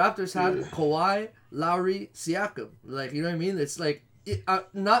Raptors had Kawhi, Lowry, Siakam. You know what I mean? It's I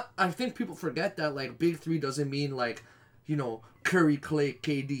think people forget that big three doesn't mean Curry, Clay,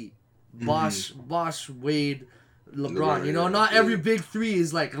 KD, Bosh, Wade, LeBron. Not every big three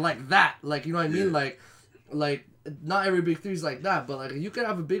is like that. You know what I mean? Not every big three is like that, but you could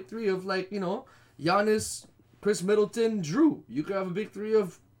have a big three of Giannis, Chris Middleton, Jrue. You could have a big three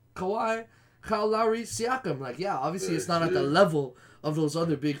of Kawhi, Kyle Lowry, Siakam. Obviously it's not at the level of those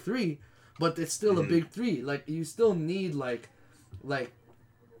other big three, but it's still a big three. You still need a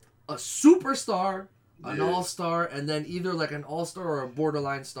superstar, an all-star, and then either an all-star or a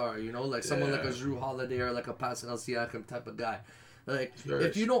borderline star, someone like a Jrue Holiday or a Pascal Siakam type of guy.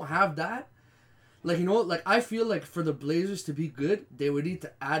 If you don't have that, I feel for the Blazers to be good, they would need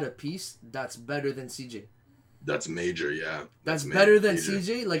to add a piece that's better than CJ. That's major, yeah. That's better than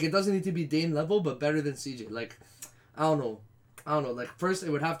CJ. It doesn't need to be Dame level, but better than CJ. I don't know. First, it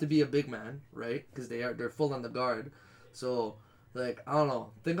would have to be a big man, right? Because they're full on the guard. So, I don't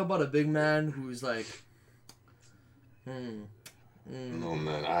know. Think about a big man who's No,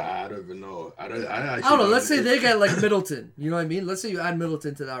 man. I don't even know. I don't know. Let's say they get Middleton. You know what I mean? Let's say you add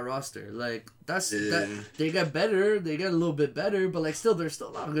Middleton to that roster. That they get better. They get a little bit better, but still they're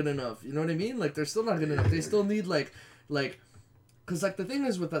still not good enough. You know what I mean? They're still not good enough. They still need Because, like, the thing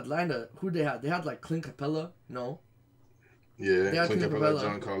is with Atlanta, who they had? They had, like, Clint Capella. No. Yeah, Clint Capella,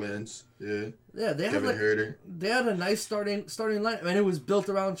 John Collins. Yeah. Yeah, they had, Kevin like, Herter. they had a nice starting line. I mean, it was built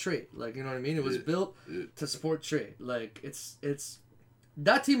around Trey. Like, you know what I mean? It was built to support Trey. Like, it's...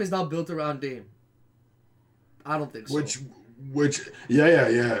 That team is not built around Dame. I don't think so. I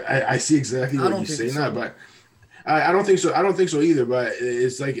see exactly what you're saying now, but I don't think so. I don't think so either. But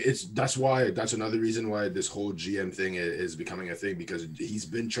that's another reason why this whole GM thing is becoming a thing, because he's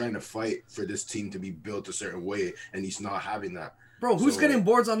been trying to fight for this team to be built a certain way, and he's not having that. Bro, who's getting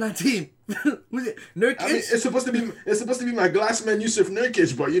boards on that team? Nurkic? I mean, it's supposed to be my glass man, Yusuf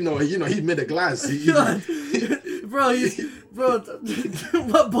Nurkic, but you know he made a glass. Bro,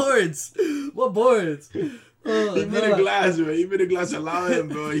 what boards? What boards? Oh, he made a glass, bro. He made a glass. Allow him,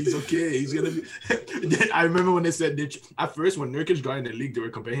 bro. He's okay. He's gonna be. I remember when they said at first when Nurkic got in the league, they were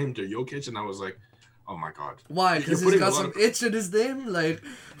comparing him to Jokic, and I was like, oh my god. Why? Because he's got some itch in his name, like.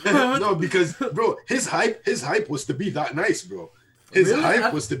 No, because bro, his hype was to be that nice, bro. His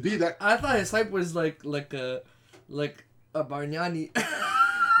hype was to be that. I thought his hype was like a Bargnani.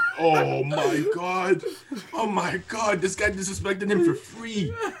 Oh my god, this guy disrespected him for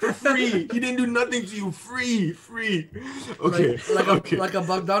free. He didn't do nothing to you. Free. Okay. Like a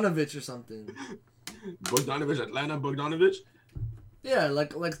Bogdanovich or something. Atlanta Bogdanovich? Yeah,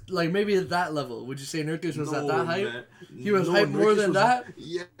 like maybe at that level. Would you say Nurkic was at that hype? Man. He was hyped more than that?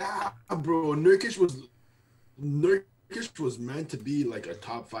 Yeah, bro. Nurkic was meant to be like a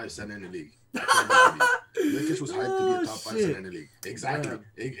top 5 center in the league. Nurkic was hyped to be a top 5 center in the league. Exactly.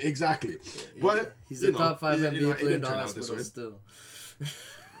 Yeah. Exactly. But he's a top 5 NBA player in the hospital still.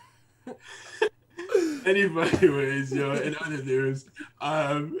 Anyways, in other news,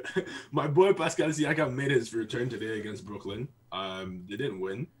 my boy Pascal Siakam made his return today against Brooklyn. They didn't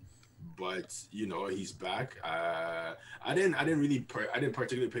win, but he's back. I didn't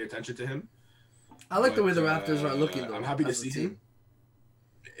particularly pay attention to him. I like the way the Raptors are looking, though. I'm happy to see him.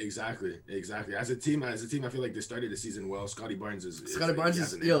 Exactly. As a team, I feel like they started the season well. Scottie Barnes is on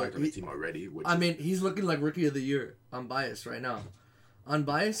the team already. He's looking like Rookie of the Year. I'm biased right now.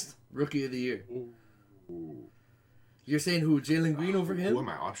 Unbiased, Rookie of the Year. Ooh. You're saying who? Jalen Green over him? Who are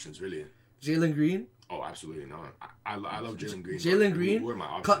my options, really? Jalen Green? Oh, absolutely not. I love Jalen Green. Jalen Green? Who are my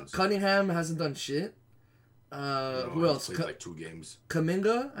options? Cunningham hasn't done shit. Who else? Played like 2 games.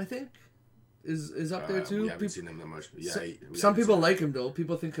 Kaminga, I think, is up there too. We haven't seen him that much. Yeah, some people like him though.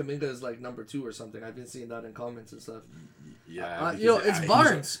 People think Kaminga is like number 2 or something. I've been seeing that in comments and stuff. Yeah, it's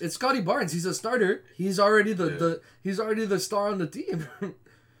Barnes. It's Scottie Barnes. He's a starter. He's already he's already the star on the team.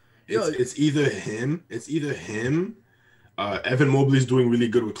 It's either him. Evan Mobley's doing really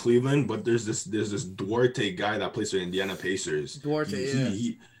good with Cleveland, but there's this Duarte guy that plays for Indiana Pacers.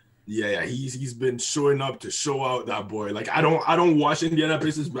 He's been showing up to show out that boy. Like I don't watch Indiana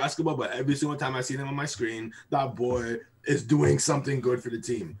Pacers basketball, but every single time I see him on my screen, that boy is doing something good for the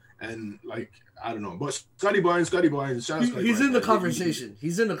team. And like I don't know, but Scottie Barnes. He's in the conversation.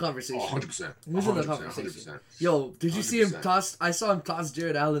 He's in the conversation. 100%. He's in the conversation. 100%. Yo, did you see him toss? I saw him toss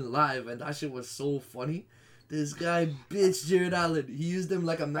Jared Allen live, and that shit was so funny. This guy bitched Jared Allen. He used him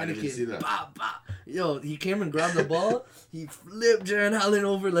like a mannequin. I didn't see that. Bah, bah. Yo, he came and grabbed the ball. He flipped Jared Allen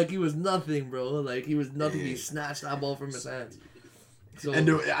over like he was nothing, bro. Like he was nothing. He snatched that ball from his hands. So,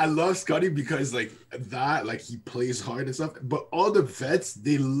 and I love Scottie because like he plays hard and stuff. But all the vets,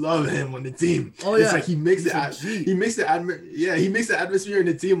 they love him on the team. Oh yeah, it's like he makes the atmosphere in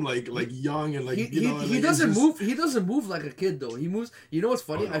the team like young and like he doesn't move. He doesn't move like a kid though. He moves. You know what's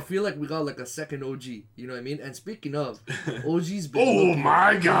funny? Oh, no. I feel like we got like a second OG. You know what I mean? And speaking of, OG's been. Oh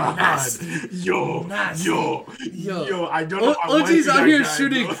my god! Nasty. Yo! I don't know. OG's out here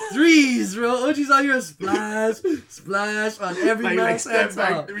shooting threes, bro. OG's out here splash on every man's step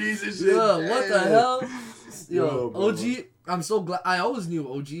back threes and shit. Yo, what the hell? Yo, OG. I'm so glad. I always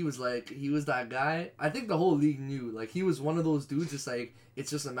knew OG was like he was that guy. I think the whole league knew like he was one of those dudes. Just like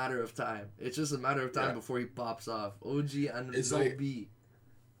it's just a matter of time. It's just a matter of time before he pops off. OG and it's no like, B.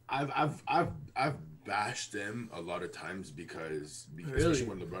 I've bashed them a lot of times because really? especially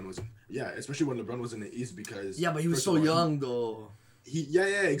when LeBron was in the East because but he was so young though.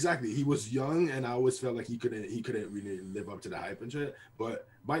 Exactly. He was young, and I always felt like he couldn't really live up to the hype and shit. But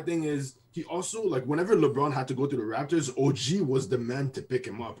my thing is, he also like whenever LeBron had to go to the Raptors, OG was the man to pick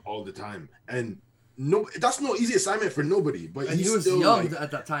him up all the time, and that's no easy assignment for nobody. But he was still young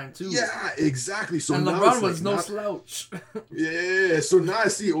at that time too. Yeah, exactly. So and now LeBron was no slouch. So now I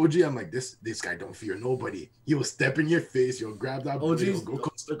see OG, I'm like, this guy don't fear nobody. He will step in your face. He'll grab that ball. He'll go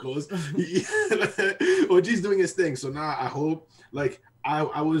coast to coast. OG's doing his thing. So now I hope. Like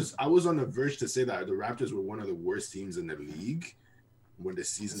I was on the verge to say that the Raptors were one of the worst teams in the league, when the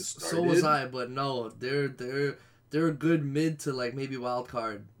season started. So was I, but no, they're a good mid to like maybe wild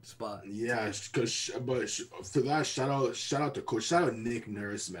card spot. Yeah, but for that, shout out to coach, shout out Nick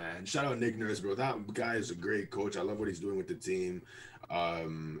Nurse, man, shout out Nick Nurse, bro. That guy is a great coach. I love what he's doing with the team.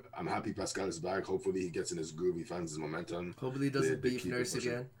 I'm happy Pascal is back. Hopefully he gets in his groove. He finds his momentum. Hopefully he doesn't beef Nurse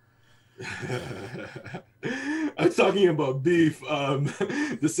again. I'm talking about beef.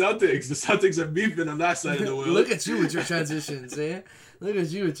 The Celtics are beefing on that side of the world. Look at you with your transitions, eh? Look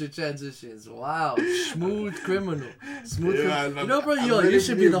at you with your transitions. Wow, smooth criminal. You know, bro. You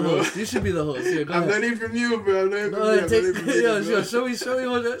should be the host. You should be the host. Here, go ahead. I'm learning from you, bro. Show me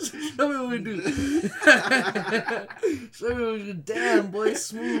what we do. Show me what we do. Damn, boy,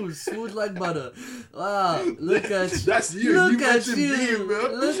 smooth like butter. Wow, look at you. That's you. Look you at you, me,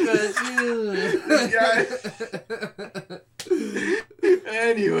 bro. Look at you.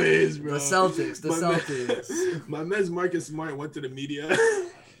 Anyways, bro. The Celtics. My man's Marcus Smart went to the media.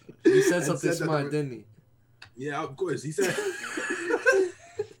 He said something smart, didn't he? Yeah, of course. He said.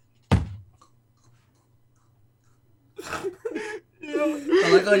 I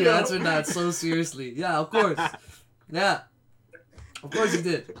like how you answered that so seriously. Yeah, of course. Yeah. Of course he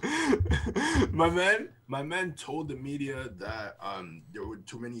did. My man told the media that there were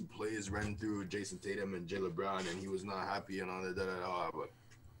too many plays running through Jason Tatum and Jaylen Brown, and he was not happy and all that. But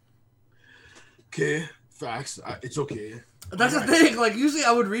okay, facts. It's okay. That's the thing. Like usually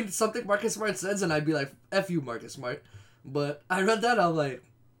I would read something Marcus Smart says, and I'd be like, "F you, Marcus Smart." But I read that, I'm like,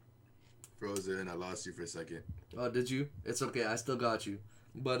 frozen. I lost you for a second. Oh, did you? It's okay. I still got you.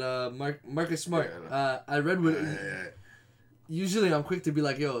 But Marcus Smart. I read what. Usually I'm quick to be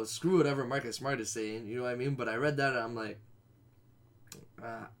like, yo, screw whatever Marcus Smart is saying, you know what I mean? But I read that and I'm like,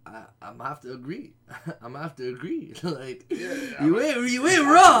 I'm gonna have to agree. I'm gonna have to agree. Like, you ain't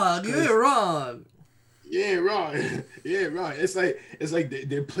wrong. You ain't wrong. Yeah, right. Yeah, right. It's like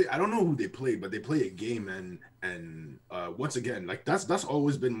they play. I don't know who they played, but they play a game, and once again, like that's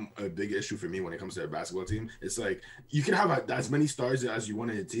always been a big issue for me when it comes to a basketball team. It's like you can have as many stars as you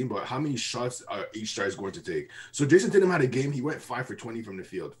want in a team, but how many shots are each star is going to take? So Jason Tatum had a game. He went 5 for 20 from the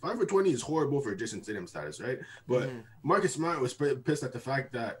field. 5 for 20 is horrible for Jason Tatum status, right? But Marcus Smart was pissed at the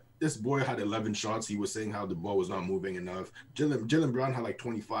fact that this boy had 11 shots. He was saying how the ball was not moving enough. Jaylen Brown had like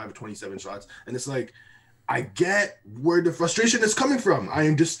 25, 27 shots, and it's like, I get where the frustration is coming from. I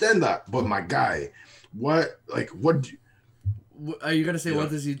understand that. But my guy, what are you going to say, what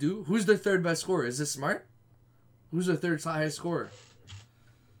does he do? Who's their third best scorer? Is this Smart? Who's their third highest scorer?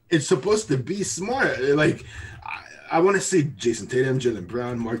 It's supposed to be Smart. Like, I want to say Jason Tatum, Jaylen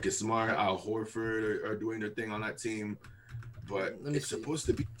Brown, Marcus Smart, Al Horford are doing their thing on that team. But it's supposed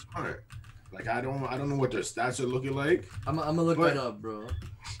to be Smart. Like, I don't know what their stats are looking like. I'm going to look that up, bro.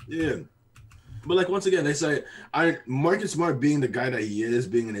 Yeah. But like once again, they say Marcus Smart being the guy that he is,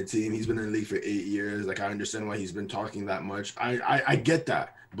 being in the team, he's been in the league for 8 years. Like I understand why he's been talking that much. I get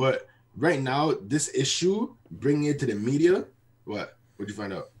that. But right now, this issue, bringing it to the media, what'd you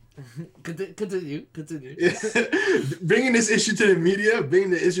find out? Continue. Bringing this issue to the media,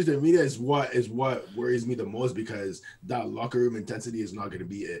 is what worries me the most, because that locker room intensity is not going to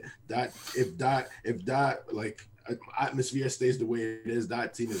be it. If that like atmosphere stays the way it is,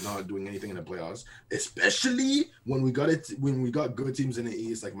 that team is not doing anything in the playoffs, especially when we got good teams in the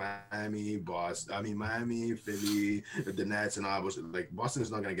East like Miami, Philly, the Nets, and all. Like Boston is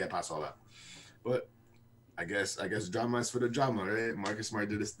not going to get past all that. But I guess drama is for the drama, right? Marcus Smart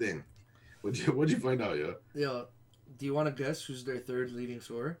did his thing. What'd you find out, yo? Yo, do you want to guess who's their third leading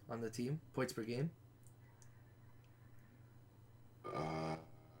scorer on the team, points per game?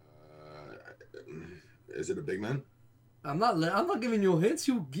 Is it a big man? I'm not giving you hints.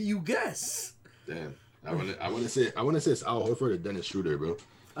 You guess. Damn. I want to say it's Al Horford or Dennis Schroeder, bro.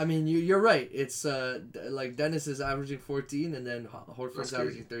 I mean, you're right. It's like Dennis is averaging 14, and then Horford's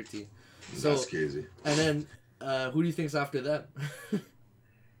averaging 13. So that's crazy. And then who do you think's after them?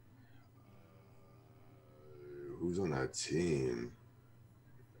 Who's on that team?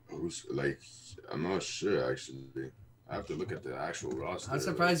 Who's like? I'm not sure actually. I have to look at the actual roster. I'm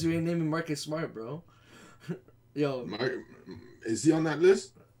surprised you ain't naming Marcus Smart, bro. Yo, is he on that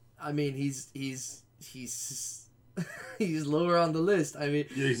list? I mean, he's lower on the list. I mean,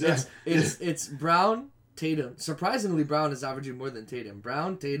 yeah, exactly. It's Brown, Tatum. Surprisingly, Brown is averaging more than Tatum.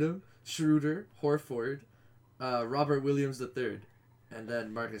 Brown, Tatum, Schroeder, Horford, Robert Williams III, and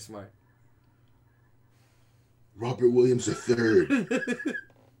then Marcus Smart. Robert Williams III.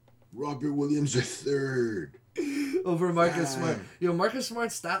 Robert Williams III. Over Marcus Smart. Yo, Marcus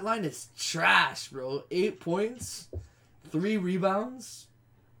Smart's stat line is trash, bro. 8 points, 3 rebounds,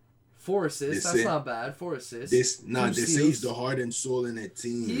 4 assists. That's not bad. 4 assists. They say he's the heart and soul in the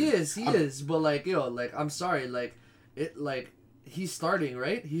team. He is. But like, yo, like, I'm sorry, like, he's starting,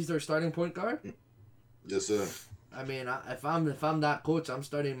 right? He's their starting point guard. Yes, sir. I mean, if I'm that coach, I'm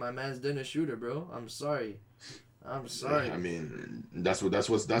starting my man's Dennis Schroeder, bro. I'm sorry. I mean, that's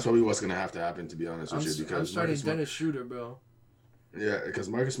probably what's gonna have to happen, to be honest with you, because I'm starting Dennis Schroeder, bro. Yeah, because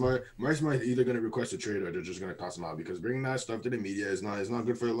Marcus Smart is either gonna request a trade or they're just gonna toss him out, because bringing that stuff to the media is not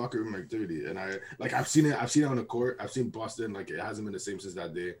good for the locker room activity. And I've seen it on the court. I've seen Boston, like, it hasn't been the same since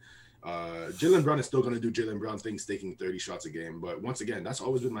that day. Jaylen Brown is still gonna do Jaylen Brown things, taking 30 shots a game. But once again, that's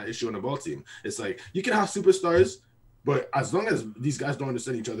always been my issue on the ball team. It's like, you can have superstars, but as long as these guys don't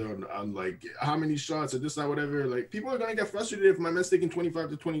understand each other on like how many shots or this or whatever, like, people are gonna get frustrated if my man's taking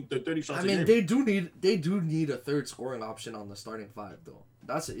 25 to 20 to 30 shots. I mean, they do need a third scoring option on the starting 5 though.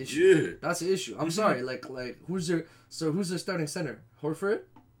 That's an issue. Yeah. That's an issue. I'm sorry. Like who's their starting center? Horford?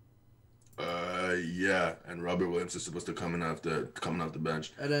 Yeah, and Robert Williams is supposed to coming off the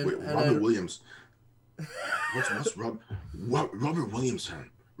bench. And then, Robert Williams. What's Robert Williams,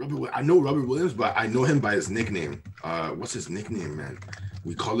 man? I know Robert Williams, but I know him by his nickname. What's his nickname, man?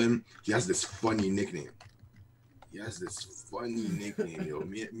 We call him. He has this funny nickname. Yo.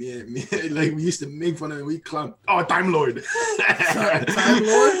 Me, like, we used to make fun of him. We clown. Oh, Time Lord. Time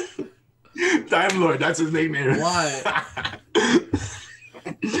Lord. Time Lord. That's his nickname. Why?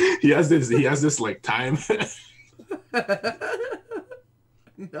 He has this like time.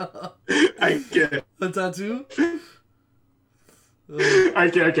 No. I can't. A tattoo?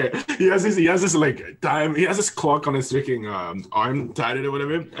 Okay. He has this like time. He has this clock on his freaking arm, tied or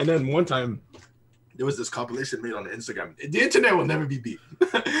whatever. And then one time, there was this compilation made on Instagram. The internet will never be beat.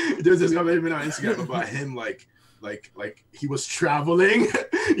 There was this compilation made on Instagram about him like he was traveling.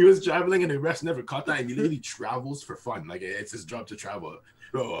 He was traveling, and the refs never caught that. And he literally travels for fun. Like, it's his job to travel.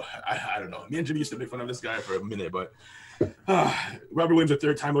 Bro, I don't know. Me and Jimmy used to make fun of this guy for a minute, but Robert Williams, a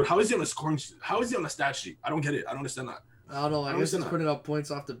third time. But how is he on the scoring? How is he on the stat sheet? I don't get it. I don't understand that. I don't know. I guess he's putting up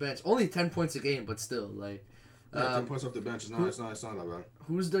points off the bench. Only 10 points a game, but still, like. 10 points off the bench. It's not that bad.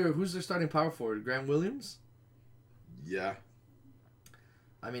 Who's their starting power forward? Grant Williams? Yeah.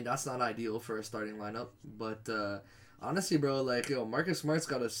 I mean, that's not ideal for a starting lineup, but honestly, bro, like, yo, Marcus Smart's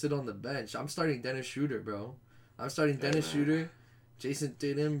got to sit on the bench. I'm starting Dennis Schroeder, bro. I'm starting Dennis Schroeder, Jason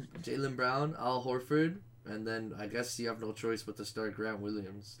Tatum, Jaylen Brown, Al Horford, and then I guess you have no choice but to start Grant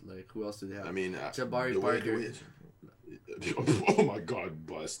Williams. Like, who else do they have? I mean, Jabari Parker. Oh my God,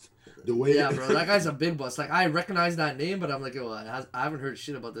 bust. Yeah, bro, that guy's a big bust. Like, I recognize that name, but I'm like, yo, I haven't heard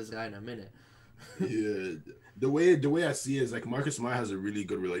shit about this guy in a minute. Yeah, the way I see it is, like, Marcus Smart has a really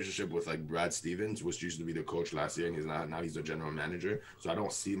good relationship with, like, Brad Stevens, which used to be the coach last year, and he's the general manager. So I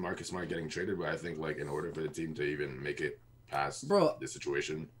don't see Marcus Smart getting traded, but I think, like, in order for the team to even make it past this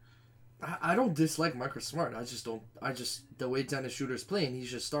situation. I don't dislike Marcus Smart. The way Dennis Schroeder's playing, he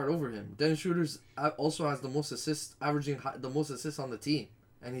should start over him. Dennis Schroeder's also has the most assists, averaging the most assists on the team,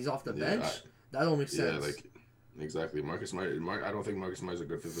 and he's off the bench. That don't make sense. Yeah, like, exactly. Marcus Smart. I don't think Marcus Smart is a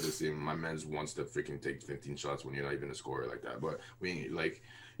good fit for this team. My man's wants to freaking take 15 shots when you're not even a scorer like that. But we like,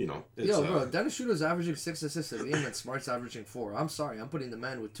 you know. Yo, bro, Dennis Schroeder's averaging 6 assists a game, and Smart's averaging 4. I'm sorry, I'm putting the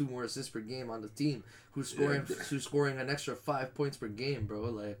man with 2 more assists per game on the team, who's scoring an extra 5 points per game, bro.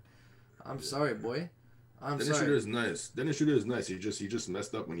 Like. I'm sorry, boy. Dennis Schroeder is nice. Dennis Schroeder is nice. He just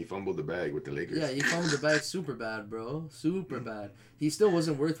messed up when he fumbled the bag with the Lakers. Yeah, he fumbled the bag super bad, bro. Super bad. He still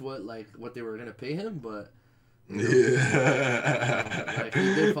wasn't worth what they were gonna pay him, but yeah. Like,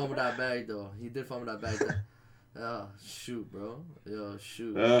 he did fumble that bag though. Oh shoot, bro. Yo,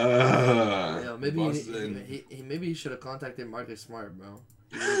 shoot. Maybe he should have contacted Marcus Smart, bro.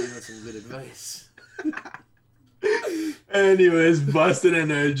 He would have given him some good advice. Anyways, busted in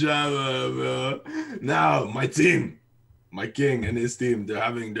their drama, bro. Now, my king and his team, they're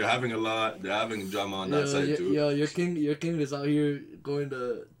having drama on that side too. Yo, your king is out here going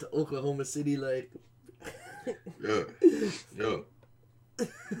to Oklahoma City, like. Yo.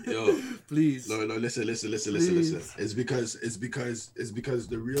 Please. No, listen. Please. It's because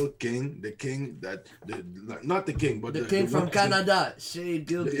the real king, not the king, but the king from Canada, Shea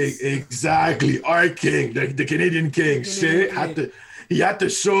Gilgeous. Exactly, our king, the Canadian king. Shea had to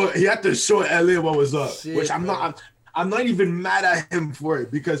show LA what was up, Shit, which I'm not even mad at him for it,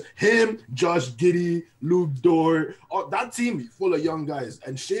 because him, Josh Giddey, Luke Dort, that team full of young guys,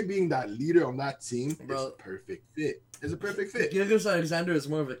 and Shea being that leader on that team is a perfect fit. It's a perfect fit. Gilgeous Alexander is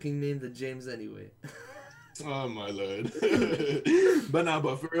more of a king name than James anyway. Oh my lord.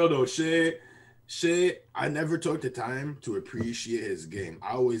 But for real though, Shea Shea, I never took the time to appreciate his game.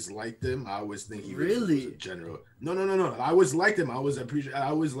 I always liked him. I always think he was a general. No. I always liked him. I always appreciate. I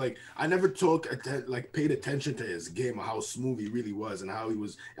always like. I never paid attention to his game, or how smooth he really was, and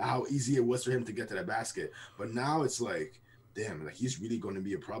how easy it was for him to get to the basket. But now it's like, damn, like he's really going to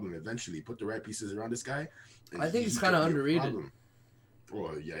be a problem eventually. Put the right pieces around this guy. I think he's kind of underrated.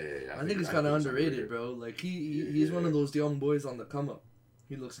 Oh yeah. I think he's kind of underrated, bro. Like he's one of those young boys on the come up.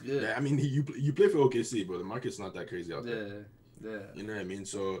 He looks good. Yeah, I mean, you play for OKC, but the market's not that crazy out there. Yeah. You know what I mean?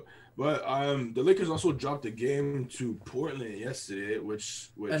 So, but the Lakers also dropped a game to Portland yesterday, which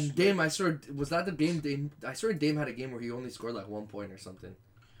and Dame, was that the game? Dame, I saw Dame had a game where he only scored like 1 point or something.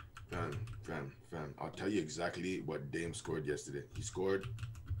 Fam. I'll tell you exactly what Dame scored yesterday.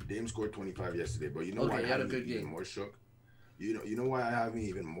 Dame scored 25 yesterday, but you know why I had a good game. More shook? You know why I have me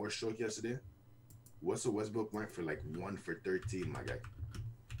even more shook yesterday? Russell Westbrook went for like 1 for 13, my guy.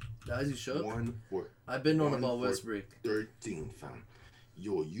 As you should. I've been on about Westbrook. 13, fam.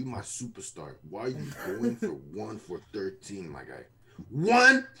 Yo, you my superstar. Why are you going for 1 for 13, my guy?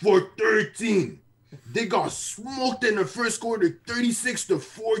 1 for 13. They got smoked in the first quarter,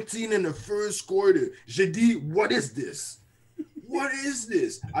 36-14 in the first quarter. Jadi, what is this? What is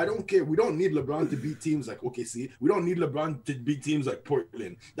this? I don't care. We don't need LeBron to beat teams like OKC. We don't need LeBron to beat teams like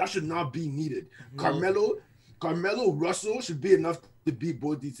Portland. That should not be needed. No. Carmelo Russell should be enough to beat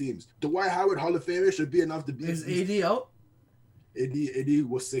both these teams. Dwight Howard, Hall of Famer, should be enough to beat. Is AD out? AD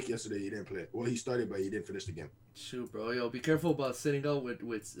was sick yesterday. He didn't play. Well, he started, but he didn't finish the game. Shoot, bro. Yo, be careful about sitting out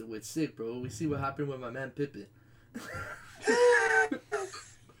with sick, bro. We see what happened with my man Pippen.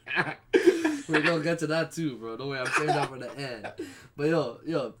 We're gonna get to that too, bro. Don't worry, I'm saving that for the end. But yo,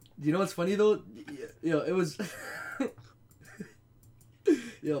 you know what's funny though? Yo, it was.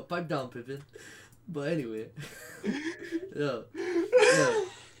 Yo, pipe down, Pippen. But anyway, yo.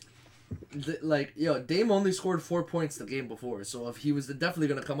 Dame only scored 4 points the game before, so if he was definitely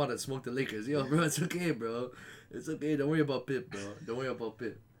gonna come out and smoke the Lakers, yo, bro, it's okay, bro. It's okay. Don't worry about Pip, bro. Don't worry about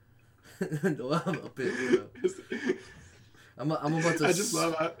Pip. Don't worry about Pip, bro. I'm about to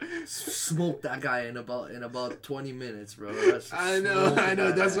smoke that guy in about 20 minutes, bro. I know.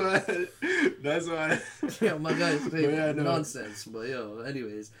 That's why. Yeah, my guy's nonsense. But yo,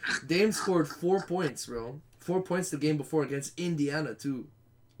 anyways, Dame scored 4 points, bro. 4 points the game before against Indiana too.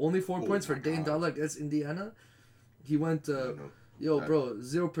 Only 4 points for Dame Dollar against Indiana. He went, bro,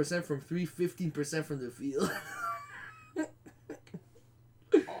 0% from 3, 15% from the field.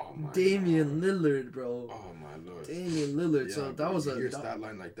 Damian Lillard, bro. Oh my lord. Damian Lillard. Yeah, so that was stat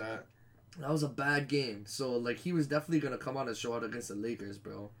line like that. That was a bad game. So like he was definitely gonna come out and show out against the Lakers,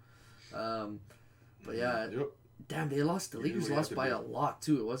 bro. But yeah, damn, they lost. The Lakers lost by a lot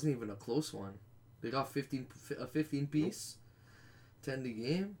too. It wasn't even a close one. They got 15 piece, 10 the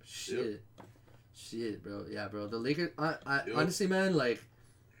game. Shit, bro. Yeah, bro. The Lakers. I honestly, man, like.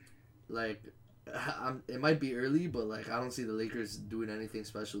 It might be early, but like I don't see the Lakers doing anything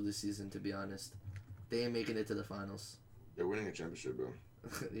special this season. To be honest, they ain't making it to the finals. They're winning a championship, bro.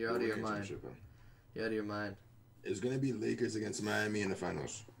 You're out of your mind. You're out of your mind. It's gonna be Lakers against Miami in the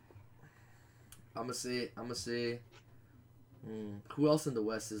finals. I'ma say. Who else in the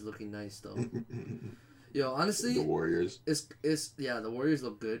West is looking nice though? Yo, honestly, the Warriors. The Warriors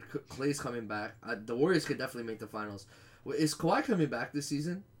look good. Klay's coming back. The Warriors could definitely make the finals. Is Kawhi coming back this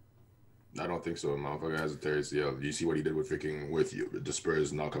season? I don't think so. Motherfucker has a tear ACL. You see what he did with the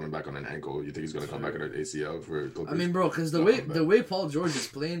Spurs not coming back on an ankle. You think he's gonna come back on an ACL for Clippers? I mean, bro, because the way Paul George is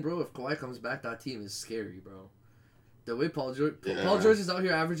playing, bro. If Kawhi comes back, that team is scary, bro. The way Paul George is out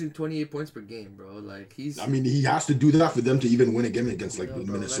here averaging 28 points per game, bro. Like he's. I mean, he has to do that for them to even win a game against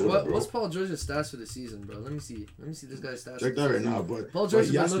Minnesota, like, bro. What's Paul George's stats for the season, bro? Let me see this guy's stats. Check that right now, but Paul George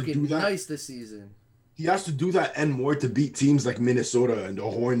has been looking nice this season. He has to do that and more to beat teams like Minnesota and the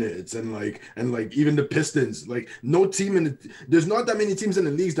Hornets and even the Pistons. Like no team there's not that many teams in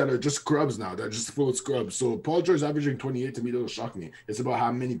the leagues that are just scrubs now. They're just full of scrubs. So Paul George averaging 28 to me doesn't shock me. It's about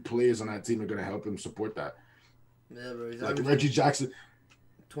how many players on that team are gonna help him support that. Yeah, bro. He's like Reggie Jackson,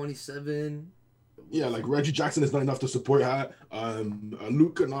 27. Yeah, like Reggie Jackson is not enough to support that.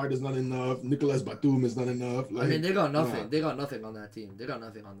 Luke Kennard is not enough. Nicolas Batum is not enough. Like, I mean, they got nothing. They got nothing on that team.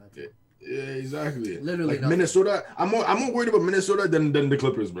 Yeah, exactly. Literally like Minnesota. I'm more worried about Minnesota than the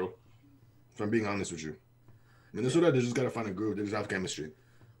Clippers, bro. If I'm being honest with you. Minnesota, they just gotta find a groove. They just have chemistry.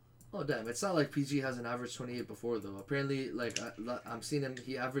 Oh damn! It's not like PG hasn't averaged 28 before though. Apparently, like I'm seeing him.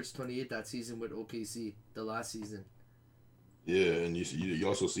 He averaged 28 that season with OKC, the last season. Yeah, and you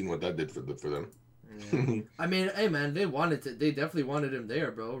also seen what that did for them. Yeah. I mean, hey man, they definitely wanted him there,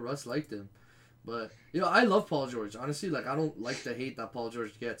 bro. Russ liked him, But I love Paul George. Honestly, like I don't like the hate that Paul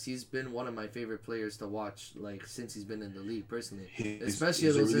George gets. He's been one of my favorite players to watch, like since he's been in the league personally.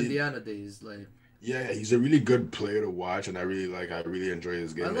 Especially those Indiana days, like. Yeah, he's a really good player to watch, and I really enjoy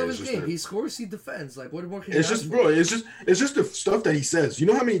his game. I love his game. He scores, he defends. Like what more can it's just, bro. It's just the stuff that he says. You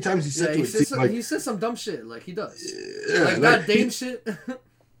know how many times he said he says some dumb shit. Like he does. Yeah, like that Dame shit.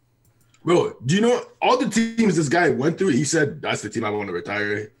 Bro, do you know all the teams this guy went through? He said, "That's the team I want to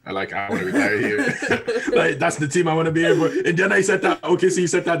retire. I want to retire here. Like that's the team I want to be in." And then I said that. Okay, so he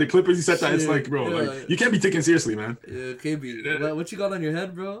said that. The Clippers, he said that. It's like, bro, like you can't be taken seriously, man. Yeah, can't be. What you got on your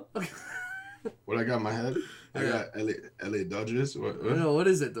head, bro? What I got on my head? I got LA Dodgers. What? No, what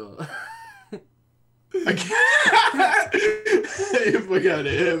is it though? I can't. You forgot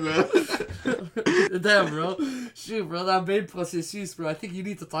it, man. Damn, bro. Shoot, bro. That main processus, bro. I think you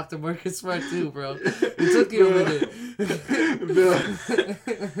need to talk to Marcus Smart too, bro. It took you a minute.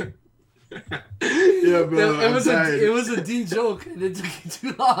 Yeah, bro. It was a D joke, and it took you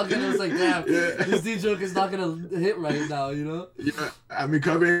too long, and I was like, damn, this D joke is not gonna hit right now, you know? Yeah, I'm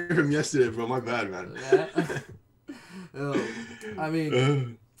recovering from yesterday, bro. My bad, man. Yeah. I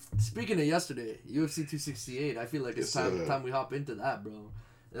mean. Speaking of yesterday, UFC 268, I feel like it's time we hop into that, bro.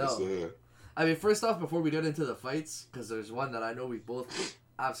 I mean, first off, before we get into the fights, because there's one that I know we both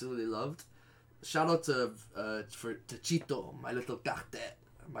absolutely loved. Shout out to Chito, my little cartel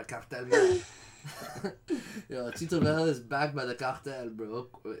man. Chito Vela is backed by the cartel, bro.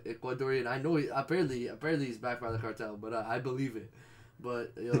 Ecuadorian. I know apparently he's backed by the cartel, but I believe it.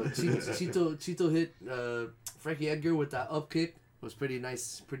 But Chito hit Frankie Edgar with that up kick. It was pretty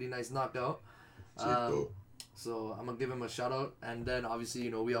nice knockout. So I'm gonna give him a shout out, and then obviously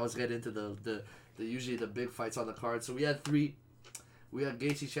we always get into the usually the big fights on the card. So we had 3. We had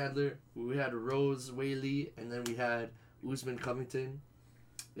Gaethje Chandler, we had Rose Whaley, and then we had Usman Covington.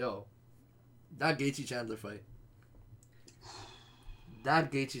 That Gaethje Chandler fight.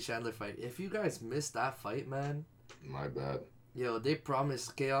 If you guys missed that fight, man. My bad. They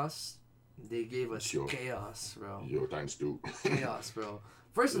promised chaos. They gave us chaos, bro. Times 2. Chaos, bro.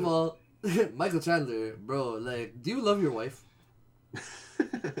 First of all, Michael Chandler, bro, like, do you love your wife?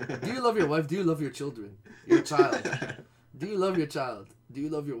 Do you love your wife? Do you love your children? Your child? Do you love your child? Do you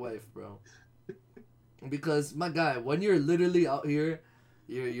love your wife, bro? Because, my guy, when you're literally out here,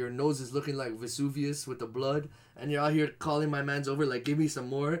 your nose is looking like Vesuvius with the blood, and you're out here calling my mans over, like, give me some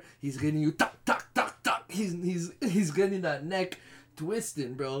more. He's getting you, tuck, tuck, tuck, tuck. He's getting that neck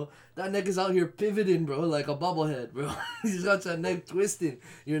twisting, bro. That neck is out here pivoting, bro, like a bobblehead, bro. He's got that neck twisting.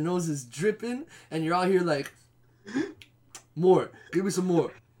 Your nose is dripping, and you're out here like, more. Give me some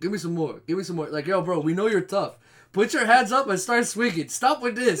more. Give me some more. Give me some more. Like, yo, bro, we know you're tough. Put your hands up and start swinging. Stop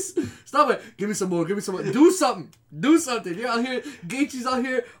with this. Stop it. Give me some more. Give me some more. Do something. Do something. You're out here. Gaethje's out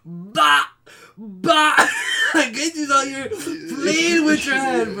here. Bah! Bah! Gaethje's out here playing with your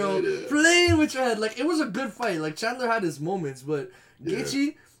head, bro. Playing with your head. Like, it was a good fight. Like, Chandler had his moments, but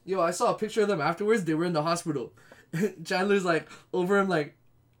Gaethje, I saw a picture of them afterwards. They were in the hospital. Chandler's, like, over him, like,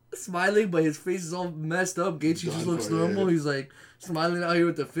 smiling, but his face is all messed up. Gaethje just looks normal. He's, like, smiling out here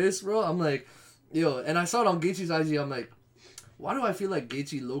with the fist, bro. I'm like, and I saw it on Gaethje's IG. I'm like, why do I feel like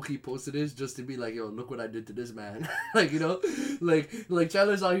Gaethje low-key posted this just to be like, look what I did to this man? Like, like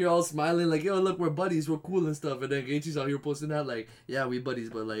Chandler's out here all smiling, like, look, we're buddies, we're cool and stuff. And then Gaethje's out here posting that, like, yeah, we buddies,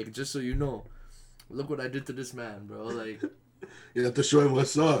 but, like, just so you know, look what I did to this man, bro. Like, you have to show him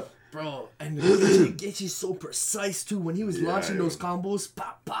what's up. Bro, and Gaethje's so precise, too. When he was launching those combos,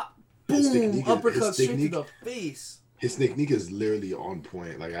 pop, pop, boom, uppercut straight to the face. His technique is literally on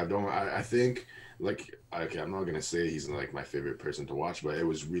point. Like, I think, like, okay, I'm not gonna say he's like my favorite person to watch, but I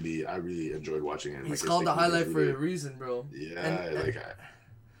really enjoyed watching him. He's called the highlight for a reason, bro. Yeah,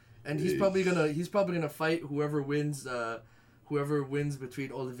 and he's probably gonna fight whoever wins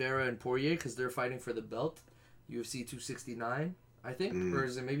between Oliveira and Poirier, because they're fighting for the belt, UFC 269, I think, or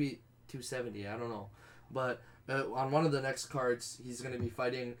is it maybe 270? I don't know, but on one of the next cards, he's gonna be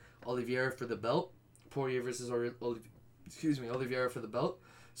fighting Oliveira for the belt. Poirier versus Oliveira for the belt.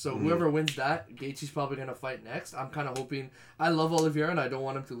 So whoever wins that, Gaethje's probably going to fight next. I'm kind of hoping... I love Oliveira and I don't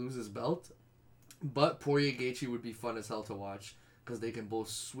want him to lose his belt. But Poirier-Gaethje would be fun as hell to watch. Because they can both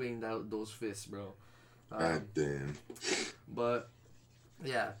swing those fists, bro. God damn. But,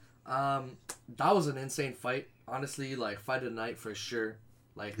 yeah. That was an insane fight. Honestly, like, fight of the night for sure.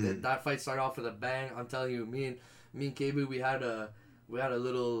 Like, that fight started off with a bang. I'm telling you, me and KB, we had a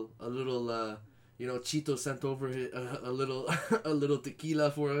little Chito sent over a little a little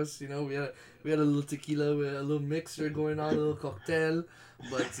tequila for us. We had a little tequila with a little mixer going on, a little cocktail.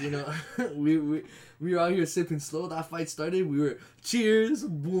 But we were out here sipping slow. That fight started. We were cheers,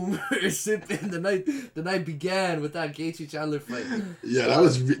 boom, we were sipping. The night began with that Gaethje Chandler fight. Yeah, that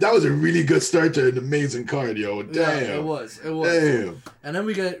was a really good start to an amazing card, yo. Damn, yeah, it was. Damn. And then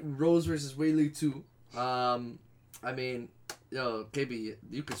we get Rose versus Weili too. I mean, yo, KB,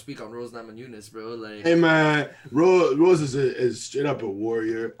 you can speak on Rose Namajunas, bro. Like, hey man, Rose is straight up a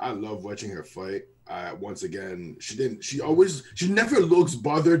warrior. I love watching her fight. Once again, she never looks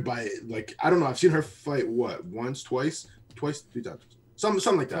bothered by, like, I don't know. I've seen her fight once, twice, 3 times,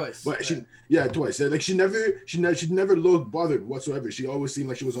 something like that. Twice, but twice. Like she never looked bothered whatsoever. She always seemed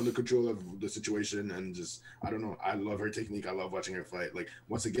like she was under control of the situation, and just, I don't know. I love her technique. I love watching her fight. Like,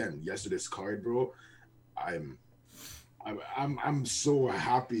 once again, yesterday's card, bro. I'm so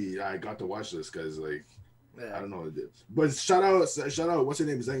happy I got to watch this because, like, I don't know. But shout out, what's her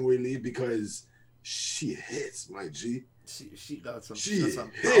name, Zhang Weili, because she hits, my G. She got some. She some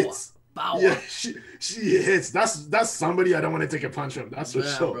hits. Power. Yeah, she hits. That's somebody I don't want to take a punch from. That's for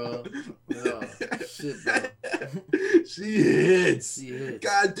sure. Bro. Oh, shit, bro. She hits. She hits.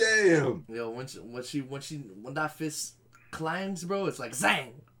 God damn. Yo, when that fist climbs, bro, it's like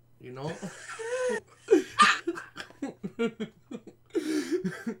zang.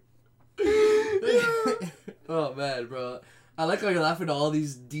 Oh man, bro. I like how you're laughing at all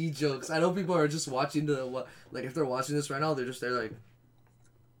these D jokes. I know people are just watching if they're watching this right now, they're just there like,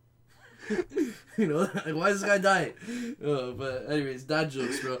 like, why is this guy dying? But anyways, dad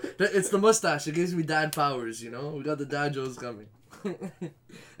jokes, bro. It's the mustache. It gives me dad powers, We got the dad jokes coming.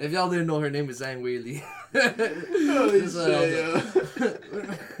 If y'all didn't know, her name is Zhang Weili.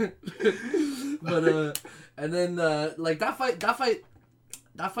 But and then like that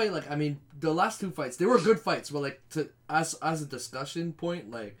fight, like, I mean, the last 2 fights, they were good fights, but like, as a discussion point,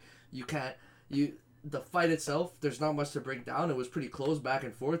 like, the fight itself, there's not much to break down. It was pretty close, back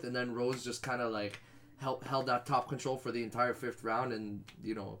and forth, and then Rose just kind of like held that top control for the entire 5th round, and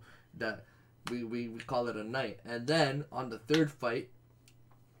that we call it a night. And then on the 3rd fight,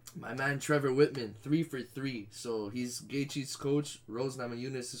 my man Trevor Whitman, 3 for 3. So he's Gaethje's coach, Rose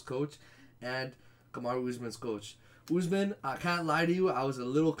Namajunas' coach, and Kamaru Usman's coach. Usman, I can't lie to you, I was a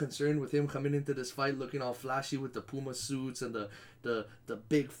little concerned with him coming into this fight looking all flashy with the Puma suits and the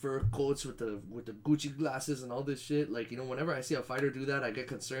big fur coats with the Gucci glasses and all this shit. Like, whenever I see a fighter do that, I get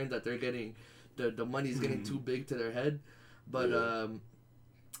concerned that they're getting the money's getting too big to their head. But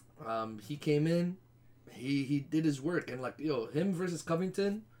he came in, he did his work, and like, him versus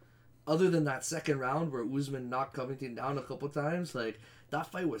Covington, other than that 2nd round where Usman knocked Covington down a couple times, like,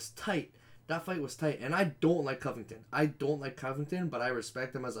 that fight was tight. And I don't like Covington. But I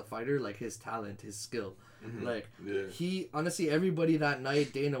respect him as a fighter, like his talent, his skill. Mm-hmm. Like, he, honestly, everybody that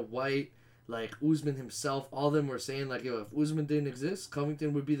night, Dana White, like Usman himself, all of them were saying, like, if Usman didn't exist,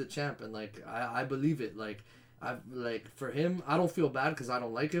 Covington would be the champ. And like, I believe it. Like, for him, I don't feel bad because I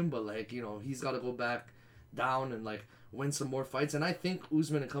don't like him, but like, he's got to go back down and like win some more fights. And I think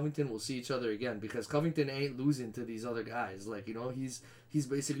Usman and Covington will see each other again, because Covington ain't losing to these other guys. Like, he's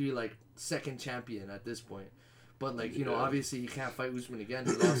basically like 2nd champion at this point. But like, obviously he can't fight Usman again.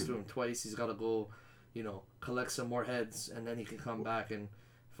 He lost to him twice. He's got to go, collect some more heads, and then he can come back and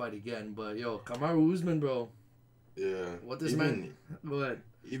fight again. But Kamaru Usman, bro. Yeah. What this man? Go ahead.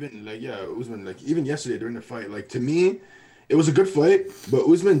 Even like, Usman, like, even yesterday during the fight, like, to me, it was a good fight, but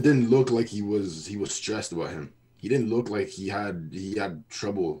Usman didn't look like he was stressed about him. He didn't look like he had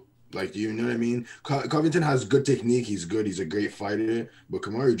trouble. Like, you know what I mean? Covington has good technique. He's good. He's a great fighter. But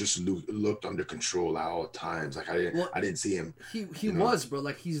Kamaru just looked under control at all times. Like, I didn't see him. He was, bro.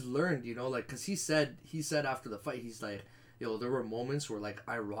 Like, he's learned, like, because he said after the fight, he's like, there were moments where, like,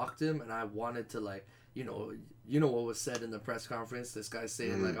 I rocked him and I wanted to, like, what was said in the press conference. This guy's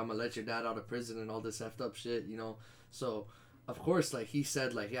saying, like, I'm going to let your dad out of prison and all this effed up shit, So, of course, like, he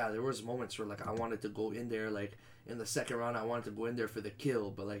said, like, yeah, there was moments where, like, I wanted to go in there, like, in the 2nd round, I wanted to go in there for the kill,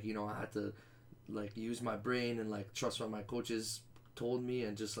 but like, I had to like use my brain and like trust what my coaches told me,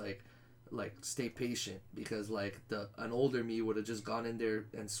 and just like stay patient, because like an older me would have just gone in there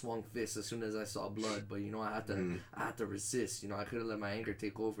and swung fists as soon as I saw blood. But I had to resist. I couldn't let my anger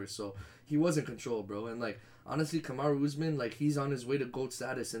take over. So he was in control, bro. And like, honestly, Kamaru Usman, like, he's on his way to GOAT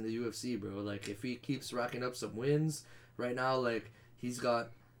status in the UFC, bro. Like, if he keeps racking up some wins right now, like, he's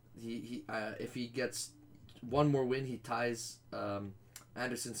got if he gets one more win, he ties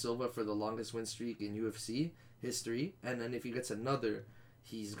Anderson Silva for the longest win streak in UFC history. And then if he gets another,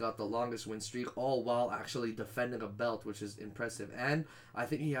 He's got the longest win streak, all while actually defending a belt, which is impressive. And I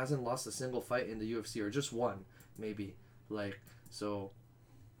think he hasn't lost a single fight in the UFC, or just one, maybe. Let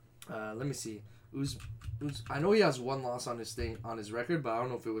me see. I know he has one loss on his record, but I don't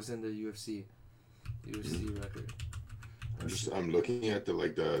know if it was in the UFC record. I'm looking at the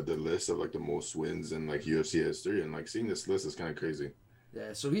list of like the most wins in like UFC history, and like seeing this list is kind of crazy.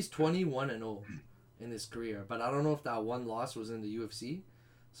 Yeah, so he's 21-0 in his career, but I don't know if that one loss was in the UFC.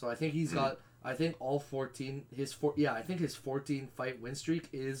 So I think he's got I think his 14 fight win streak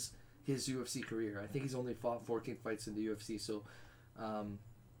is his UFC career. I think he's only fought 14 fights in the UFC. So,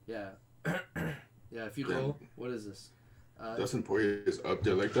 yeah, yeah. If you go, what is this? Dustin Poirier is up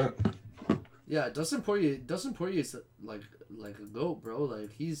there like that. Yeah, Dustin Poirier is like a GOAT, bro.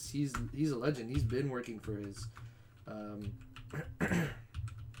 Like he's a legend. He's been working for his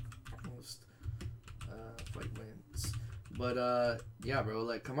most fight wins. But yeah, bro.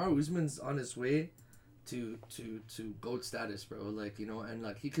 Like Kamaru Usman's on his way to GOAT status, bro. Like, you know, and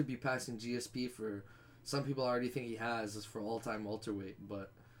like he could be passing GSP for some people already think he has as for all-time welterweight,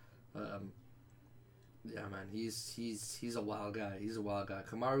 but yeah, man, he's a wild guy. He's a wild guy.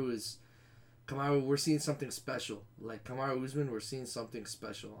 Kamaru, we're seeing something special. Like Kamaru Usman, we're seeing something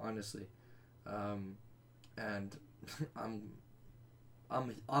special, honestly. And I'm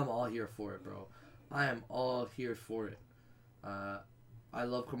all here for it, bro. I am all here for it. I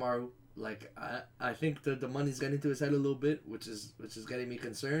love Kamaru. Like I think the money's getting to his head a little bit, which is getting me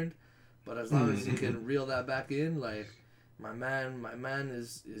concerned. But as long as he can reel that back in, like my man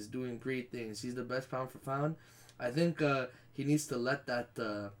is doing great things. He's the best pound for pound. I think he needs to let that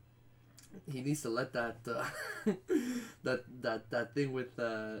that thing with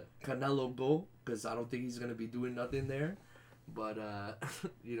Canelo go, because I don't think he's gonna be doing nothing there. But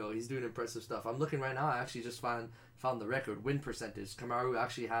you know, he's doing impressive stuff. I'm looking right now. I actually just found the record win percentage. Kamaru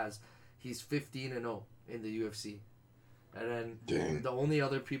actually he's 15-0 in the UFC, and then the only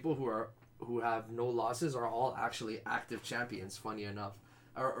other people who have no losses are all actually active champions. Funny enough,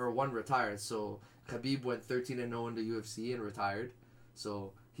 or one retired. So Khabib went 13-0 in the UFC and retired.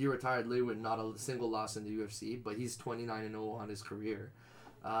 So he retired literally with not a single loss in the UFC, but he's 29-0 on his career.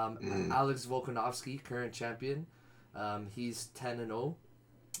 Alex Volkanovski, current champion, he's 10-0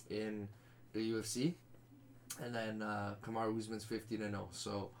 in the UFC, and then Kamaru Usman's 15-0.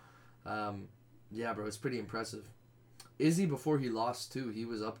 So, yeah, bro, it's pretty impressive. Izzy, before he lost too, he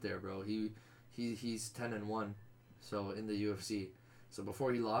was up there, bro. He's 10-1, so in the UFC. So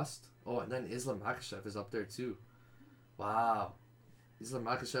before he lost, and then Islam Makhachev is up there too. Wow. Islam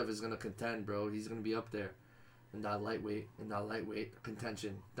Makhachev is gonna contend, bro. He's gonna be up there in that lightweight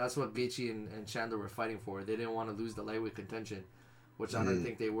contention. That's what Gaethje and Chandler were fighting for. They didn't want to lose the lightweight contention, which I don't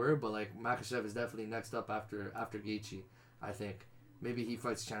think they were. But like Makhachev is definitely next up after Gaethje. I think maybe he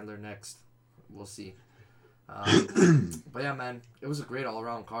fights Chandler next. We'll see. But yeah, man, it was a great all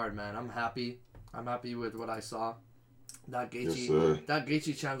around card, man. I'm happy with what I saw. That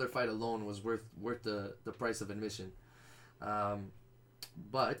Gaethje Chandler fight alone was worth the price of admission.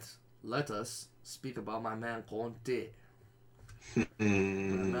 But let us speak about my man Conte. My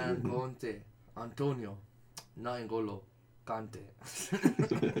man Conte. Antonio. N'Golo Conte.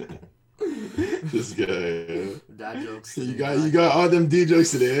 This guy. Dad jokes. You got all them D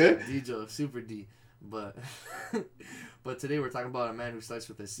jokes today, eh? D jokes, super D. But today we're talking about a man who starts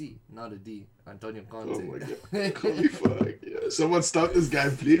with a C, not a D. Antonio Conte. Oh my god. Holy fuck. Yeah. Someone stop this guy,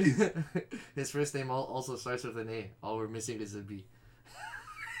 please. His first name also starts with an A. All we're missing is a B.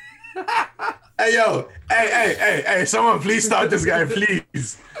 Hey yo, hey! Someone please stop this guy,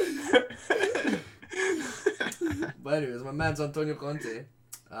 please. But anyways, my man's Antonio Conte.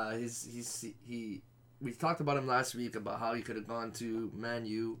 We talked about him last week about how he could have gone to Man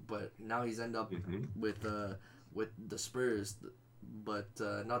U, but now he's ended up with the Spurs, but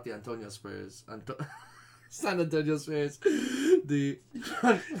not the Antonio Spurs. San Antonio Spurs.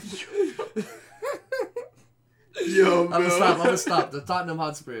 Yo, bro. I'm gonna stop. The Tottenham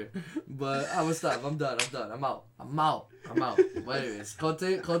Hotspur. But I'm gonna stop. I'm done. I'm out. But anyways,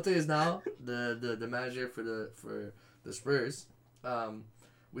 Conte is now the manager for the Spurs.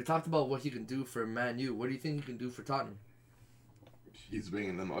 We talked about what he can do for Man U. What do you think he can do for Tottenham? He's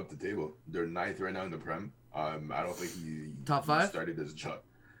bringing them up the table. They're 9th right now in the Prem. I don't think he top 5 started his job.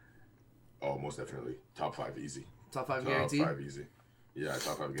 Oh, most definitely top 5 easy. Top 5 guaranteed. Top 5 easy. Yeah,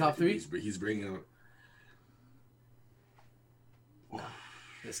 top 5 guaranteed. Top 3. He's bringing up.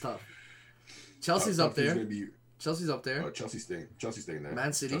 It's tough. Chelsea's up there. Chelsea's up there. Chelsea's staying there.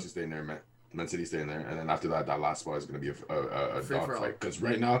 Man City. Chelsea's staying there. Man City's staying there. And then after that last spot is going to be a dog fight. Because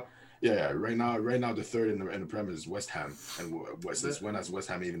right now, Yeah. Right now, the third in the Prem is West Ham, and since when has West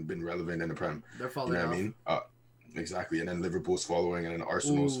Ham even been relevant in the Prem? They're falling You know off. what I mean? Exactly. And then Liverpool's following, and then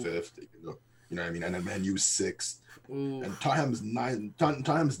Arsenal's fifth. You know what I mean? And then Man U's sixth. Ooh. And Tottenham's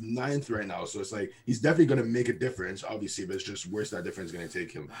ninth right now. So it's like he's definitely gonna make a difference, obviously, but it's just where's that difference gonna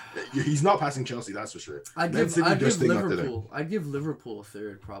take him. He's not passing Chelsea, that's for sure. I'd give Liverpool a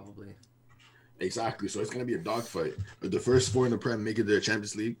third, probably. Exactly. So it's gonna be a dogfight. But the first four in the Prem make it to the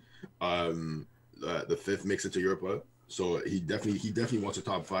Champions League. The fifth makes it to Europa. So he definitely wants a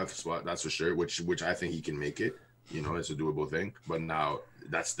top 5 spot, that's for sure, which I think he can make it. You know, it's a doable thing. But now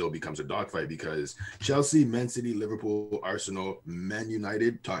that still becomes a dogfight because Chelsea, Man City, Liverpool, Arsenal, Man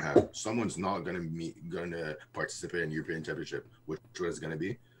United, Tottenham. Someone's not gonna participate in European Championship. Which one is gonna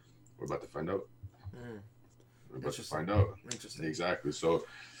be? We're about to find out. We're about to find out. Interesting. Exactly. So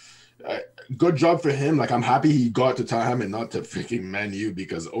good job for him. Like, I'm happy he got to Tottenham and not to freaking Man U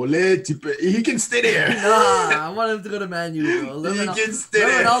because he can stay there. Nah, I want him to go to Man U, bro. He can stay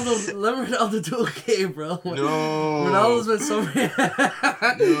there. Let Ronaldo do okay, bro. No. Ronaldo's been so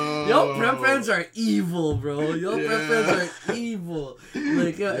No. Yo, Prem fans are evil, bro. Prem fans are evil.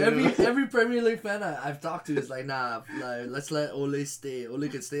 Like, every Premier League fan I've talked to is like, nah, like, let's let Ole stay. Ole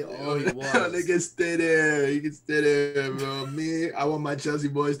can stay all he wants. Ole can stay there. He can stay there, bro. Me, I want my Chelsea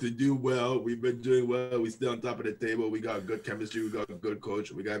boys to do well. We've been doing well. We still on top of the table. We got good chemistry. We got a good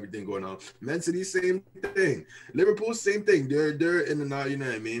coach. We got everything going on. Man City, same thing. Liverpool, same thing. They're in and out, you know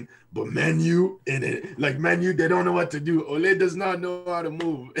what I mean? But Man U, in it. Like, Man U, they don't know what to do. Ole does not know how to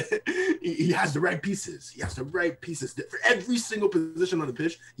move. He has the right pieces. He has the right pieces. For every single position on the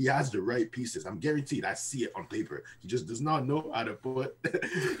pitch, he has the right pieces. I'm guaranteed. I see it on paper. He just does not know how to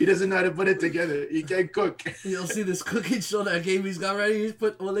he doesn't know how to put it together. He can't cook. You'll see this cooking show that game he's got ready. He's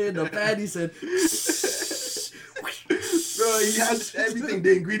put Ole in the pan. He said, bro, he has everything.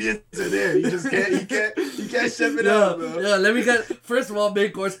 The ingredients are there. He just can't. He can't chef it out, bro. Yeah, let me get first of all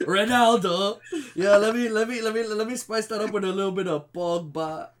main course Ronaldo. Yeah, let me spice that up with a little bit of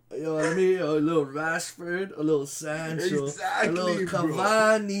Pogba. Yo, a little Rashford, a little Sancho, exactly, a little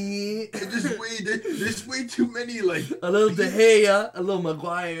Cavani. There's way too many, like a little De Gea, a little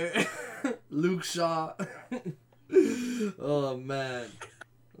Maguire, Luke Shaw. Oh man.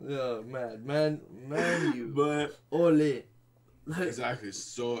 Yeah, man, you. But Ole. Exactly.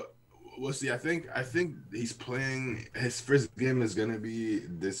 So we'll see. I think he's playing. His first game is gonna be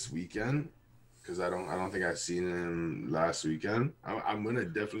this weekend because I don't think I've seen him last weekend. I'm gonna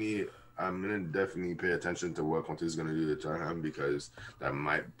definitely pay attention to what Conte is gonna do to Tottenham because that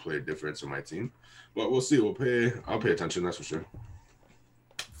might play a difference in my team. But we'll see. I'll pay attention. That's for sure.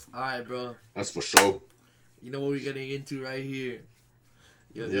 All right, bro. That's for sure. You know what we're getting into right here.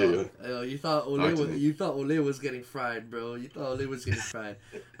 Yo, you thought Ole was getting fried, bro. You thought Ole was getting fried.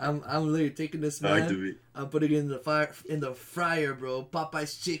 I'm literally taking this man. I'm putting it in the fryer, bro.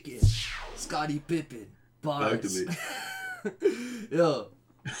 Popeye's chicken, Scottie Pippen, bars. Yo,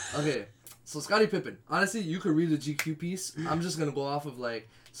 okay. So Scottie Pippen. Honestly, you could read the GQ piece. I'm just gonna go off of like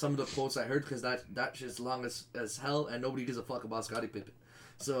some of the quotes I heard because that shit's long as hell and nobody gives a fuck about Scottie Pippen.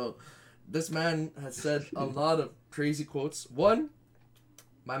 So this man has said a lot of crazy quotes. One.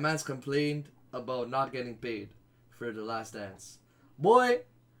 My man's complained about not getting paid for The Last Dance. Boy,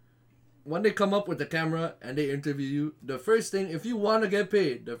 when they come up with the camera and they interview you, the first thing, if you want to get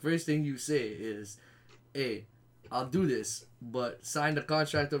paid, the first thing you say is, hey, I'll do this, but sign the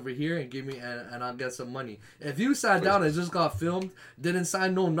contract over here and give me, and I'll get some money. If you sat down and just got filmed, didn't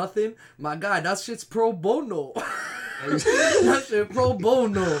sign nothing, my guy, that shit's pro bono. That shit pro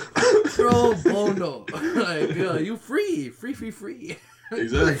bono. Pro bono. Like, yo, you free.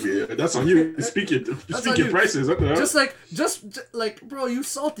 Exactly. That's on you. Speak your prices. Just like, bro, you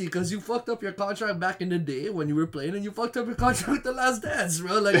salty because you fucked up your contract back in the day when you were playing, and you fucked up your contract with The Last Dance,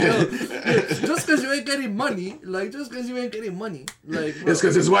 bro. Like, yo, just because you ain't getting money, like, bro, it's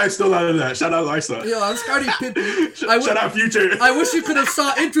because his wife's still out of that. Shout out Lisa. Yo, I'm Scottie Pippen. Shout out Future. I wish you could have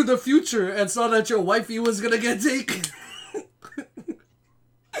saw into the future and saw that your wifey was gonna get taken.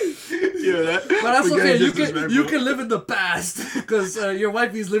 Yeah, but that's okay. You can live in the past because your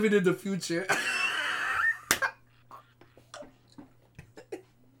wifey's living in the future.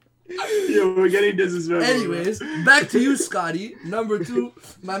 Yo, we're getting disrespectful. Anyways, back to you, Scottie. Number 2,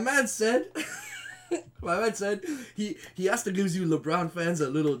 my man said he has to give you LeBron fans a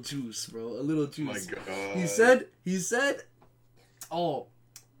little juice, bro. A little juice. My God. He said, oh,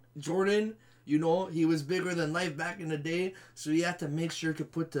 Jordan. You know, he was bigger than life back in the day, so he had to make sure to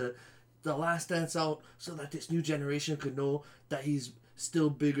put the Last Dance out so that this new generation could know that he's still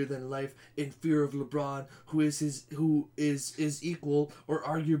bigger than life, in fear of LeBron, who is equal or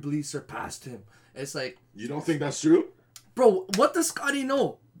arguably surpassed him. It's like, you don't think that's true, bro? What does Scottie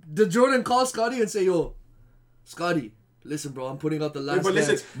know? Did Jordan call Scottie and say, "Yo, Scottie, listen, bro, I'm putting out the last but dance.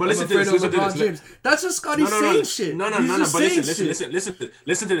 listen to this. Listen to this. James." That's just Scottie saying shit. No. But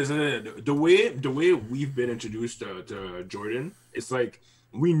listen to this. The way we've been introduced to Jordan, it's like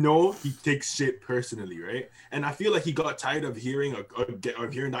we know he takes shit personally, right? And I feel like he got tired of hearing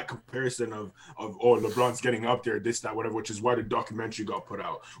hearing that comparison of LeBron's getting up there, this, that, whatever, which is why the documentary got put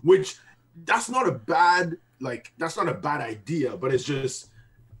out. Which that's not a bad idea, but it's just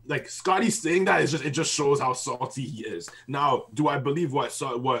like Scottie saying that it just shows how salty he is. Now, do I believe what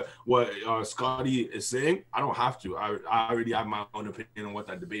Scottie is saying? I don't have to. I already have my own opinion on what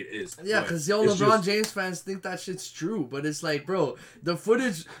that debate is. Yeah, because LeBron James fans think that shit's true, but it's like, bro, the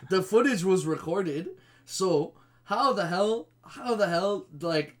footage was recorded, so how the hell,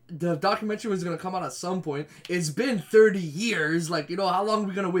 like, the documentary was going to come out at some point. It's been 30 years. Like, you know, how long are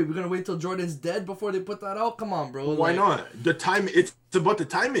we going to wait? We're going to wait till Jordan's dead before they put that out? Come on, bro. Why not? The time, it's about the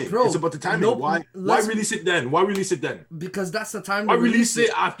timing. Bro, it's about the timing. Nope, why release it then? Why release it then? Because that's the time to release it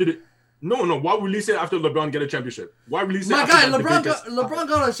after the... No. Why release it after LeBron get a championship? Why release it? My guy, LeBron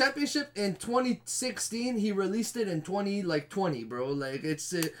got a championship in 2016. He released it in 2020, bro. Like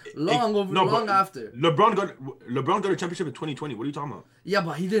it's long after. LeBron got a championship in 2020. What are you talking about? Yeah,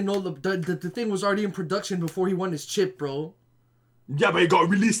 but he didn't know the thing was already in production before he won his chip, bro. Yeah, but it got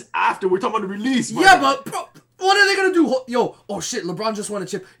released after. We're talking about the release. Yeah, but bro, what are they gonna do? Yo, oh shit, LeBron just won a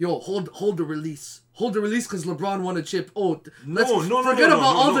chip. Yo, hold the release. Hold the release because LeBron won a chip. Oh, forget about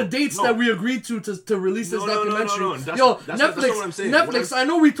all the dates that we agreed to release this documentary. Netflix, I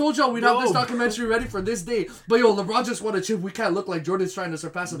know we told y'all we'd have this documentary ready for this day, but yo, LeBron just won a chip. We can't look like Jordan's trying to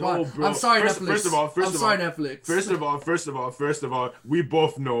surpass LeBron. I'm sorry, Netflix. First of all, we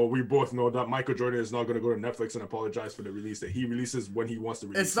both know that Michael Jordan is not going to go to Netflix and apologize for the release that he releases when he wants to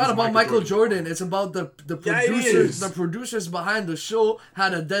release. It's not about Michael Jordan. It's about the producers. The producers behind the show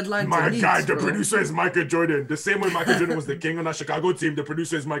had a deadline to meet. My guy, the producer is Michael Jordan. The same way Michael Jordan was the king on that Chicago team, the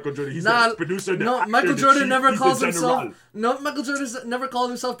producer is Michael Jordan. He's the producer. Michael Jordan never calls himself. No, Michael Jordan never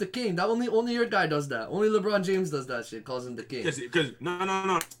called himself the king. That only your guy does that. Only LeBron James does that shit. Calls him the king. Because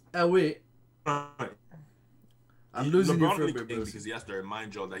no. Wait. I'm losing LeBron you only king because he has to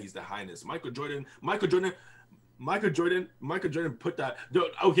remind y'all that he's the highness. Michael Jordan put that.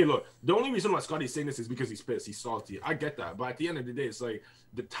 Okay, look. The only reason why Scottie's saying this is because he's pissed. He's salty. I get that. But at the end of the day, it's like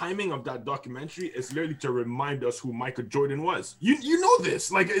the timing of that documentary is literally to remind us who Michael Jordan was. You know this.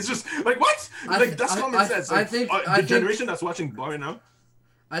 Like, it's just like, what? That's common sense. Like, the generation that's watching ball right now.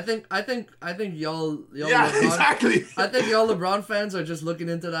 I think y'all yeah, LeBron, exactly. I think y'all LeBron fans are just looking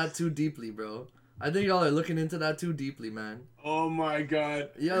into that too deeply, bro. I think y'all are looking into that too deeply, man. Oh my God.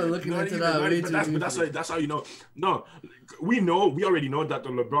 Y'all are looking into that way too deeply. But that's how you know. No, we already know that the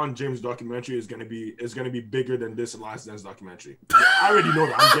LeBron James documentary is gonna be bigger than this Last Dance documentary. I already know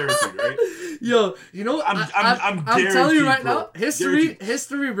that. I'm guaranteed, right? Yo, you know, I'm telling you right now,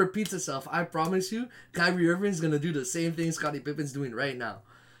 history repeats itself. I promise you, Kyrie Irving's gonna do the same thing Scottie Pippen's doing right now.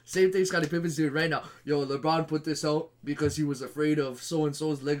 Same thing Scottie Pippen's doing right now. Yo, LeBron put this out because he was afraid of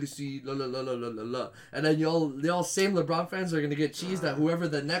so-and-so's legacy, la la la la la la la. And then y'all same LeBron fans are going to get cheesed at whoever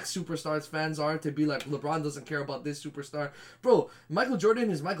the next superstar's fans are to be like, LeBron doesn't care about this superstar. Bro, Michael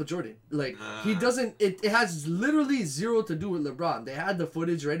Jordan is Michael Jordan. Like, he doesn't, it has literally zero to do with LeBron. They had the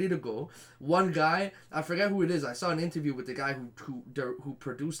footage ready to go. One guy, I forget who it is, I saw an interview with the guy who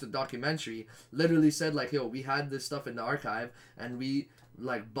produced the documentary, literally said like, yo, we had this stuff in the archive and we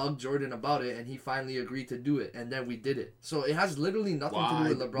like bugged Jordan about it and he finally agreed to do it and then we did it. So it has literally nothing to do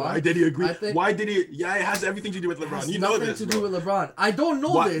with LeBron. Why did he agree? Why did he? Yeah, it has everything to do with LeBron. You know this, nothing to do with LeBron. I don't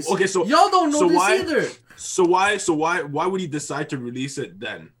know this. Okay, so y'all don't know this either. So why would he decide to release it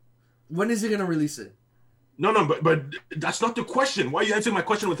then? When is he gonna release it? No, but that's not the question. Why are you answering my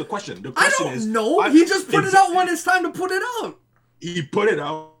question with the question? The question I don't know. He just put it out when it's time to put it out. He put it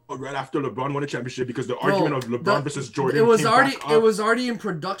out right after LeBron won a championship because the argument of LeBron versus Jordan it was already in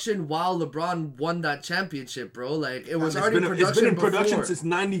production while LeBron won that championship, bro. Like it was already in production. It's been in production since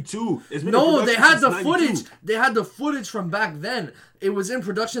 '92. They had the footage. They had the footage from back then. It was in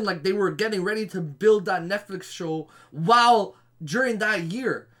production, like they were getting ready to build that Netflix show during that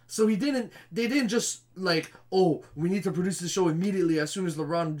year. So they didn't just like, oh, we need to produce the show immediately as soon as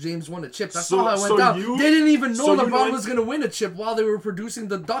LeBron James won a chip. That's not how it went down. They didn't even know LeBron was going to win a chip while they were producing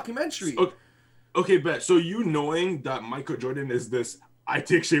the documentary. Okay, bet. So you knowing that Michael Jordan is this I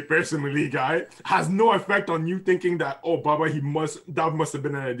take shit personally guy has no effect on you thinking that, oh, Baba, that must have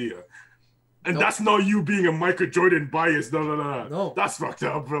been an idea. And Nope. that's not you being a Michael Jordan bias. No. No. That's fucked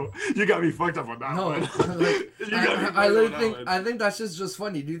up, bro. You got me fucked up on that No, one. like, You got me fucked I up literally on that think one. I think that's just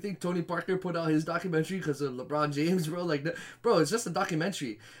funny. Do you think Tony Parker put out his documentary because of LeBron James, bro? Like, bro, it's just a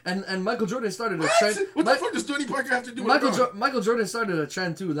documentary. And Michael Jordan started a trend. What the fuck does Tony Parker have to do with LeBron? Michael Jordan started a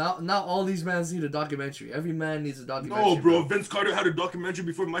trend too. Now all these mans need a documentary. Every man needs a documentary. No, bro. Vince Carter had a documentary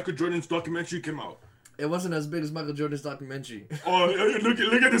before Michael Jordan's documentary came out. It wasn't as big as Michael Jordan's documentary. Oh,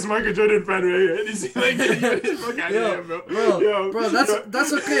 look at this Michael Jordan fan right here. He's like, fuck out of here, bro,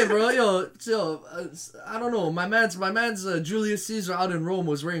 that's okay, bro. I don't know. My man's Julius Caesar out in Rome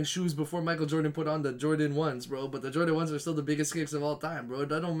was wearing shoes before Michael Jordan put on the Jordan 1s, bro. But the Jordan 1s are still the biggest kicks of all time, bro.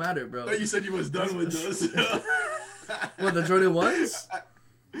 That don't matter, bro. I thought you said you was done with those. What, the Jordan 1s?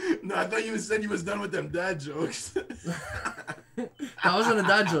 No, I thought you said you was done with them dad jokes. That wasn't a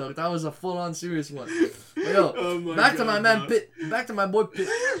dad joke. That was a full-on serious one. But yo, back to my man Pitt. Back to my boy Pitt.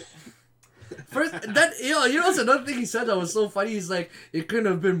 First, you know what's another thing he said that was so funny? He's like, it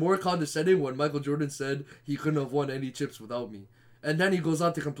couldn't have been more condescending when Michael Jordan said he couldn't have won any chips without me. And then he goes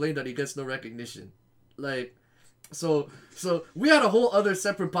on to complain that he gets no recognition. Like, so we had a whole other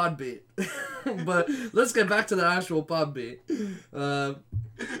separate pod bait. But let's get back to the actual pod bait.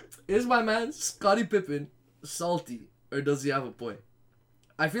 Is my man Scottie Pippen salty, or does he have a point?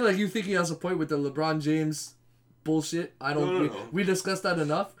 I feel like you think he has a point with the LeBron James bullshit. I don't. No. We discussed that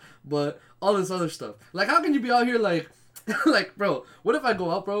enough, but all this other stuff. Like, how can you be out here like, like, bro? What if I go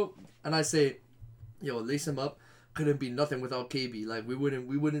out, bro, and I say, yo, lace him up. Couldn't be nothing without KB. Like, we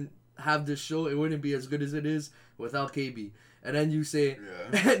wouldn't have this show. It wouldn't be as good as it is without KB. And then you say,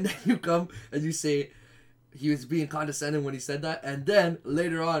 and then you come and you say, he was being condescending when he said that. And then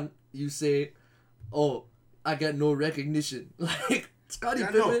later on, you say, oh, I get no recognition. Like, Scottie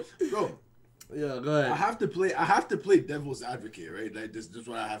Pippen. No, bro. Yeah, go ahead. I have to play devil's advocate, right? Like this is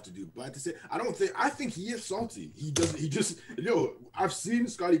what I have to do. But to say, I think he is salty. He just I've seen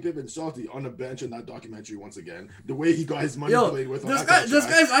Scottie Pippen salty on the bench in that documentary once again. The way he got his money played with. This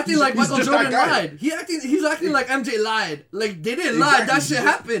guy's acting like Michael Jordan lied. He's acting like MJ lied. Like, they didn't lie. That shit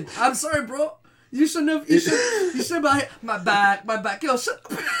happened. I'm sorry, bro. You shouldn't have. You should be like, my back. Yo, shut.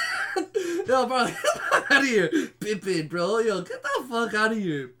 Yo, bro, get out of here. Pippen, bro. Yo, get the fuck out of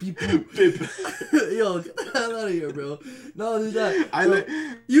here. Pippen. Yo, get the hell out of here, bro. No, do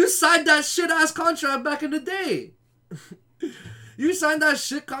that. You signed that shit-ass contract back in the day. You signed that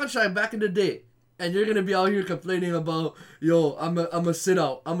shit contract back in the day. And you're gonna be out here complaining about, yo, I'm a sit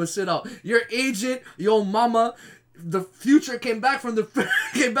out. Your agent, yo, mama, the future came back to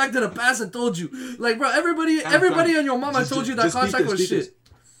the past and told you. Like, bro, everybody and your mama told you that contract was shit.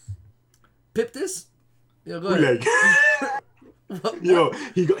 Pip this? Yo, go ahead. Yo,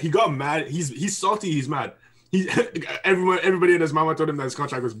 he got mad. He's salty. He's mad. Everybody and his mama told him that his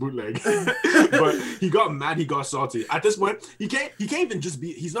contract was bootleg. But he got mad. He got salty. At this point, he can't even just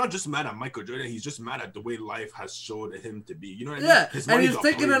be. He's not just mad at Michael Jordan. He's just mad at the way life has showed him to be. You know what I mean? Yeah, and he's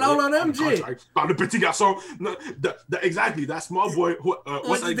taking it out on MJ. Le petit garçon. No, exactly. That small boy.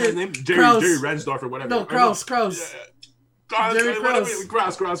 What's that guy's name? Jerry Reinsdorf or whatever. No, Krause. Jerry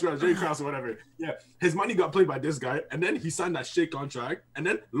Krause or whatever. Yeah, his money got played by this guy, and then he signed that shit contract, and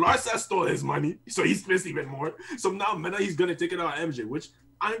then Larsa stole his money, so he's pissed even more. So now he's gonna take it out on MJ, which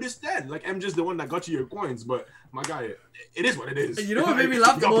I understand. Like, MJ's the one that got you your coins, but my guy, it is what it is. And you know what made me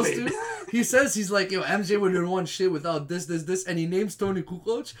laugh the most, dude? He says he's like, yo, MJ wouldn't want shit without this, and he names Tony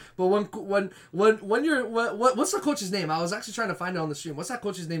Kukoc. But when you're what's the coach's name? I was actually trying to find it on the stream. What's that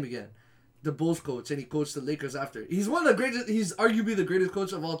coach's name again? The Bulls coach, and he coached the Lakers after. He's one of the greatest. He's arguably the greatest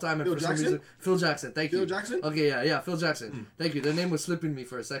coach of all time. And Phil Jackson? Some reason, Phil Jackson. Thank you. Phil Jackson? Okay, yeah, Phil Jackson. Thank you. The name was slipping me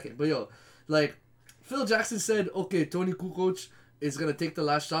for a second, but yo, like, Phil Jackson said, okay, Tony Kukoc is gonna take the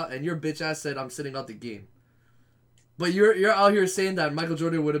last shot, and your bitch ass said I'm sitting out the game. But you're out here saying that Michael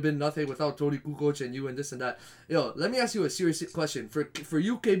Jordan would have been nothing without Tony Kukoc and you and this and that. Yo, let me ask you a serious question for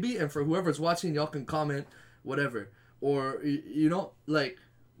you, KB, and for whoever's watching. Y'all can comment whatever, or like.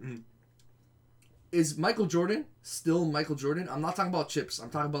 Is Michael Jordan still Michael Jordan? I'm not talking about chips. I'm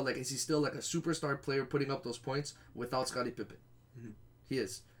talking about, like, is he still like a superstar player putting up those points without Scottie Pippen? Mm-hmm. He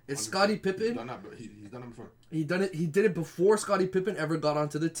is. It's Scottie Pippen. He's done that, but he's done it before. He did it before Scottie Pippen ever got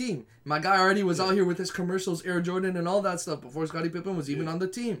onto the team. My guy already was out here with his commercials, Air Jordan and all that stuff before Scottie Pippen was even on the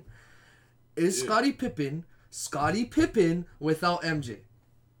team. Is Scottie Pippen without MJ?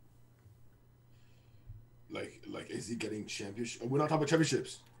 Like, is he getting championships? We're not talking about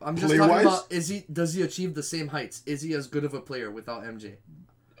championships. I'm just talking about, does he achieve the same heights? Is he as good of a player without MJ?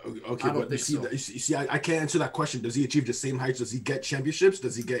 Okay, but you see, I can't answer that question. Does he achieve the same heights? Does he get championships?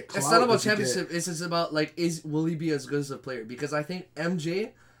 Does he get clout? It's not about championship. It's just about, like, will he be as good as a player? Because I think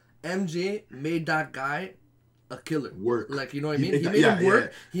MJ MJ made that guy a killer. Work. Like, you know what I mean? He made him work.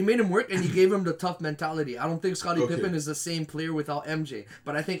 Yeah. He made him work, and he gave him the tough mentality. I don't think Scottie Pippen is the same player without MJ,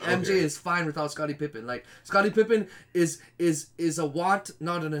 but I think MJ is fine without Scottie Pippen. Like, Scottie Pippen is a want,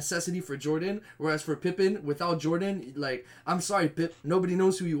 not a necessity for Jordan, whereas for Pippen, without Jordan, like, I'm sorry, Pip, nobody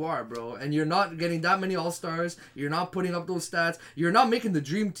knows who you are, bro, and you're not getting that many All-Stars, you're not putting up those stats, you're not making the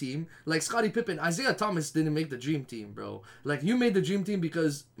dream team. Like, Scottie Pippen, Isaiah Thomas didn't make the dream team, bro. Like, you made the dream team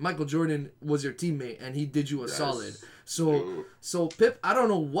because Michael Jordan was your teammate, and he did you a solid. So Pip, I don't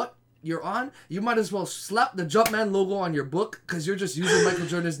know what you're on. You might as well slap the Jumpman logo on your book because you're just using Michael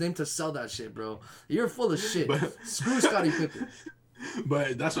Jordan's name to sell that shit, bro. You're full of shit. Screw Scottie Pippen.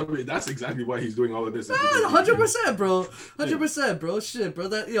 But that's exactly why he's doing all of this. 100%, bro. 100%, bro. Shit, bro.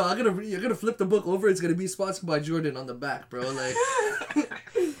 That you're gonna flip the book over. It's gonna be sponsored by Jordan on the back, bro. Like,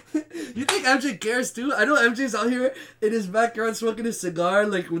 you think MJ cares too? I know MJ's out here in his backyard smoking his cigar,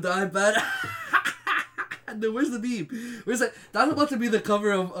 like with the iPad. Where's the meme? Where's that? That's about to be the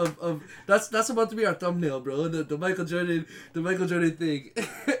cover of that's about to be our thumbnail, bro. The Michael Jordan thing.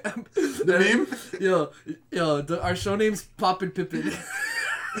 The meme? Our show name's Poppin' Pippen.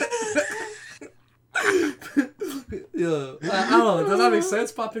 I don't know. Does that make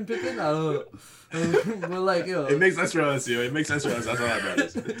sense, Poppin' Pippen? I don't know. But like, it makes sense for us, yo. It makes sense for us. That's all that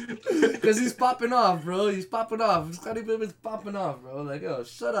matters. Because he's popping off, bro. He's popping off. Scottie Pippen's popping off, bro. Like,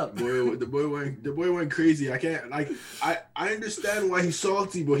 shut up. The boy went crazy. I can't, like, I understand why he's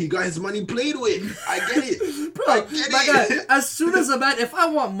salty, but he got his money played with. I get it, bro. My God, as soon as a man, if I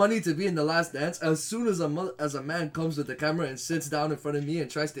want money to be in The Last Dance, as soon as a man comes with the camera and sits down in front of me and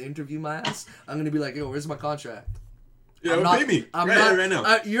tries to interview my ass, I'm gonna be like, yo, where's my contract? Yeah, pay me right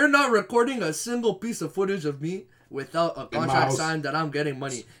now. You're not recording a single piece of footage of me without a contract signed that I'm getting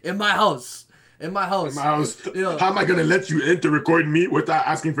money in my house. In my house. How am I gonna let you in to record me without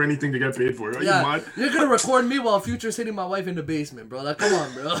asking for anything to get paid for? Are you mad? You're gonna record me while Future's hitting my wife in the basement, bro. Like, come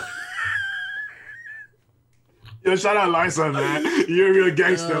on, bro. Yo, shout out Lysa, man. You're a real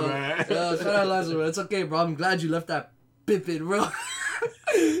gangster, man. Yo, shout out Lysa, bro. It's okay, bro. I'm glad you left that Pippen, bro.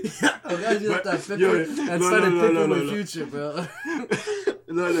 I'm glad you left that Pippen and started Pippen with Future, bro.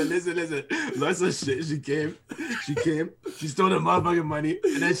 No, listen. Lysa shit. She came. She stole the motherfucking money,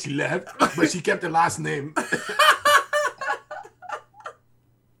 and then she left, but she kept the last name.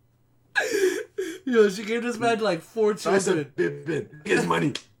 Yo, she gave this man like 4 children. Pippen, his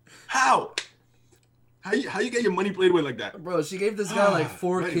money. How you get your money played with like that? Bro, she gave this guy like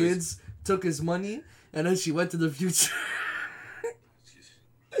 4 kids, took his money, and then she went to the future.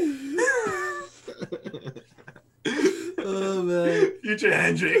 Oh man, Future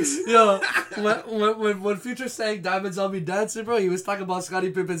Hendrix. Yo, when Future sang "Diamonds on Me Dancing," bro, he was talking about Scottie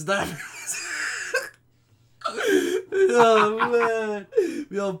Pippen's diamonds. Oh man,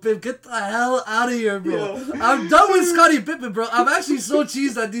 yo, Pip, get the hell out of here, bro. Yo. I'm done with Scottie Pippen, bro. I'm actually so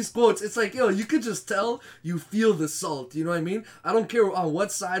cheesed at these quotes. It's like, yo, you could just tell you feel the salt. You know what I mean? I don't care on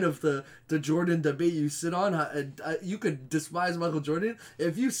what side of the Jordan debate you sit on. You could despise Michael Jordan.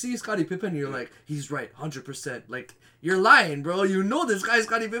 If you see Scottie Pippen, you're like, he's right, 100%. Like, you're lying, bro. You know this guy,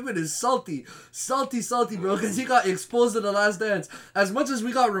 Scottie Pippen, is salty, bro, because he got exposed in The Last Dance. As much as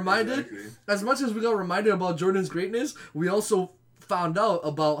we got reminded about Jordan's greatness, we also found out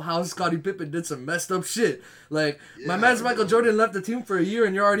about how Scottie Pippen did some messed up shit. Like, my man's Michael Jordan left the team for a year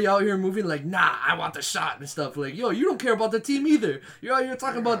and you're already out here moving like, nah, I want the shot and stuff. Like, yo, you don't care about the team either. You're out here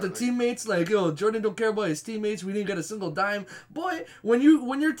talking about the teammates. Like, yo, Jordan don't care about his teammates. We didn't get a single dime. Boy, when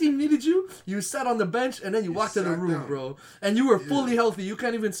your team needed you, you sat on the bench and then you walked to the room, down, bro. And you were fully healthy. You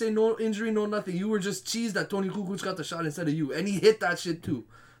can't even say no injury, no nothing. You were just cheesed that Tony Kukoc got the shot instead of you. And he hit that shit too.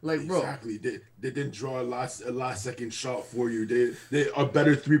 Like, bro. Exactly. They didn't draw a last second shot for you. They a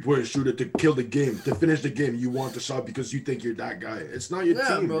better 3-point shooter to kill the game, to finish the game. You want the shot because you think you're that guy. It's not your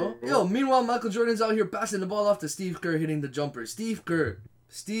team, bro. Yo, meanwhile, Michael Jordan's out here passing the ball off to Steve Kerr hitting the jumper. Steve Kerr,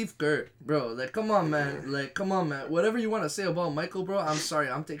 bro. Like, come on, man. Whatever you want to say about Michael, bro, I'm sorry.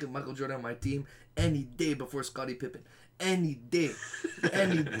 I'm taking Michael Jordan on my team any day before Scottie Pippen. Any day.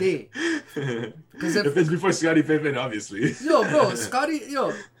 Because if it's before Scottie Pippen, obviously. Yo, bro, Scottie,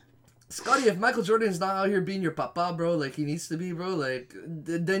 if Michael Jordan is not out here being your papa, bro, like he needs to be, bro, like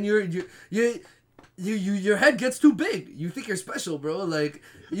then your head gets too big. You think you're special, bro. Like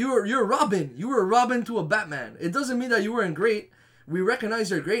you're Robin. You were Robin to a Batman. It doesn't mean that you weren't great. We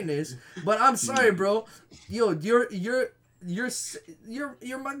recognize your greatness, but I'm sorry, bro. Yo,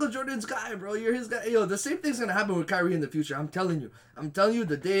 you're Michael Jordan's guy, bro. You're his guy. Yo, the same thing's gonna happen with Kyrie in the future. I'm telling you.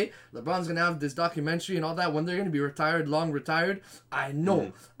 The day LeBron's gonna have this documentary and all that, when they're gonna be long retired, I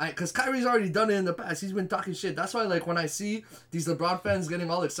know. Cause Kyrie's already done it in the past. He's been talking shit. That's why, like, when I see these LeBron fans getting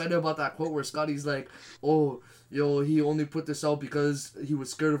all excited about that quote where Scottie's like, oh, yo, he only put this out because he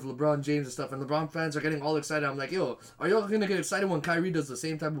was scared of LeBron James and stuff, and LeBron fans are getting all excited. I'm like, yo, are y'all gonna get excited when Kyrie does the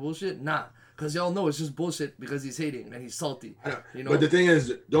same type of bullshit? Nah. Because y'all know it's just bullshit because he's hating and he's salty. You know? But the thing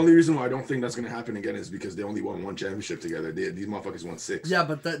is, the only reason why I don't think that's going to happen again is because they only won one championship together. These motherfuckers won 6. Yeah,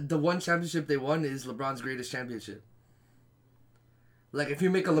 but the one championship they won is LeBron's greatest championship. Like, if you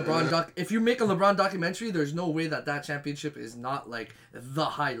make a LeBron documentary, there's no way that championship is not, like, the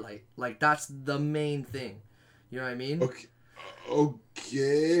highlight. Like, that's the main thing. You know what I mean?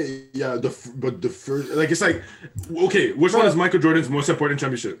 Okay. Yeah, but the first... Like, it's like... Okay, which one is Michael Jordan's most important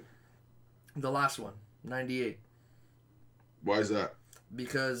championship? The last one, 98. Why is that?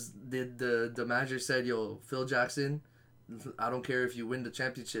 Because the manager said, yo, Phil Jackson, I don't care if you win the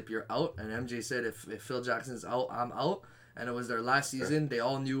championship, you're out. And MJ said, if Phil Jackson's out, I'm out. And it was their last season. They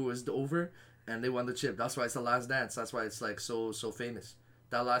all knew it was over. And they won the chip. That's why it's the last dance. That's why it's, like, so famous.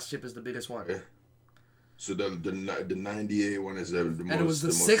 That last chip is the biggest one. Okay. So the 98 one is the most... And it was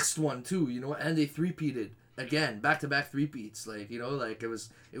the sixth one, too, you know, and they three-peated. Again, back-to-back three-peats. Like, you know, like, it was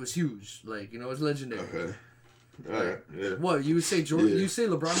huge. Like, you know, it's legendary. Okay. Alright, yeah. What, you say you say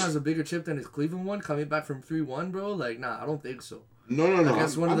LeBron has a bigger chip than his Cleveland one coming back from 3-1, bro? Like, nah, I don't think so. No.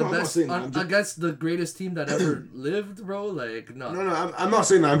 Against one of the best, against the greatest team that ever lived, bro. Like, no. No, I'm not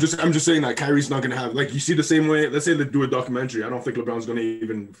saying that. I'm just saying that Kyrie's not gonna have, like, you see the same way. Let's say they do a documentary. I don't think LeBron's gonna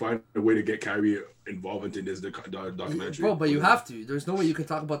even find a way to get Kyrie involved in this documentary. Bro, but you have to. There's no way you can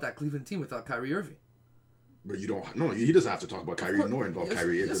talk about that Cleveland team without Kyrie Irving. But you don't. No, he doesn't have to talk about Kyrie nor involve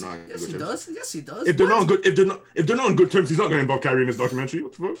Kyrie if they're not. Yes, he does. Yes, he does. If they're not on good terms, he's not going to involve Kyrie in his documentary.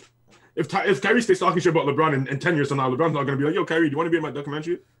 What the fuck? If Kyrie stays talking shit about LeBron in 10 years from now, LeBron's not going to be like, yo, Kyrie, do you want to be in my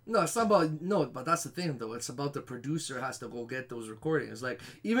documentary? No, it's not about, no, but that's the thing, though. It's about the producer has to go get those recordings. Like,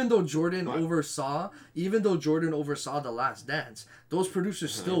 even though Jordan oversaw The Last Dance, those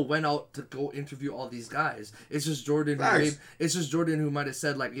producers still went out to go interview all these guys. It's just Jordan who might have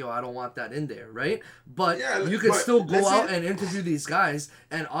said, like, yo, I don't want that in there, right? But you could still go out and interview these guys,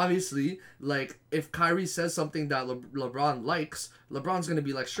 and obviously, like, if Kyrie says something that LeBron likes, LeBron's going to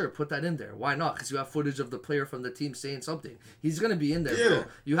be like, sure, put that in there. Why not? Because you have footage of the player from the team saying something. He's going to be in there, bro.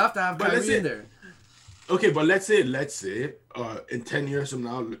 You have to have Kyrie in there. Okay, but let's say, in 10 years from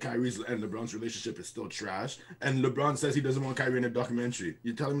now, Kyrie's and LeBron's relationship is still trash, and LeBron says he doesn't want Kyrie in a documentary.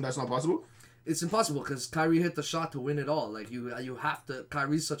 You telling me that's not possible? It's impossible because Kyrie hit the shot to win it all. Like, you have to.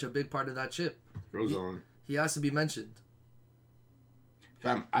 Kyrie's such a big part of that chip. He has to be mentioned.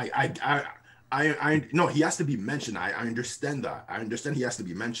 Fam, no, he has to be mentioned. I understand that. I understand he has to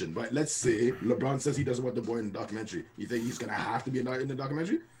be mentioned. But let's say LeBron says he doesn't want the boy in the documentary. You think he's gonna have to be in the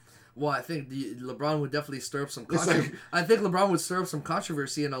documentary? Well, I think LeBron would definitely stir up some controversy. I think LeBron would stir up some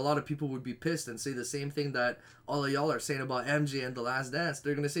controversy, and a lot of people would be pissed and say the same thing that all of y'all are saying about MJ and The Last Dance.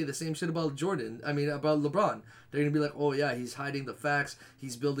 They're gonna say the same shit about about LeBron. They're gonna be like, oh yeah, he's hiding the facts.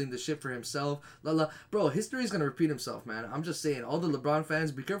 He's building the shit for himself. Bro, history is gonna repeat himself, man. I'm just saying, all the LeBron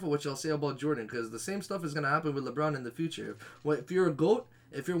fans, be careful what y'all say about Jordan, because the same stuff is gonna happen with LeBron in the future. If you're a GOAT,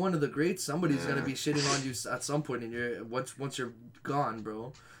 if you're one of the greats, somebody's gonna be shitting on you at some point in your once you're gone,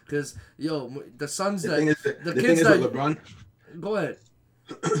 bro. Because the Suns the kids that LeBron. Go ahead.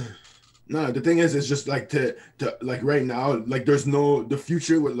 No, the thing is, it's just like to like right now, like there's no, the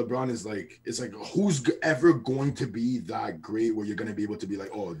future with LeBron is like, it's like who's ever going to be that great where you're going to be able to be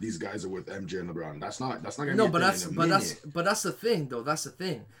like, oh, these guys are with MJ and LeBron. That's not going to be that's the thing though. That's the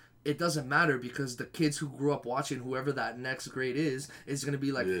thing. It doesn't matter because the kids who grew up watching whoever that next great is going to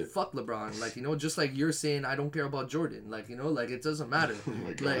be like, fuck LeBron. Like, just like you're saying, I don't care about Jordan. Like, like it doesn't matter. Oh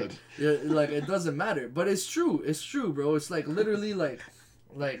my God. Like it doesn't matter. But it's true. It's true, bro. It's like literally like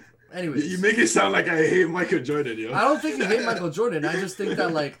anyways. You make it sound like I hate Michael Jordan, yo. I don't think you hate Michael Jordan. I just think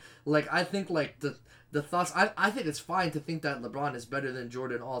that like I think like the thoughts, I think it's fine to think that LeBron is better than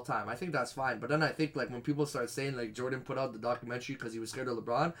Jordan all time. I think that's fine. But then I think like when people start saying like Jordan put out the documentary because he was scared of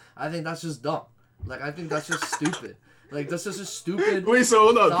LeBron, I think that's just dumb. Like I think that's just stupid. Like that's just a stupid. Wait, so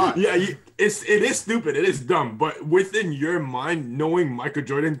hold on. Thought. Yeah, it is stupid. It is dumb. But within your mind, knowing Michael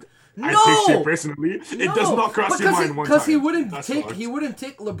Jordan, I take shit personally. It does not cross your mind one time. Because he wouldn't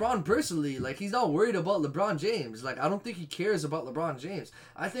take LeBron personally. Like he's not worried about LeBron James. Like I don't think he cares about LeBron James.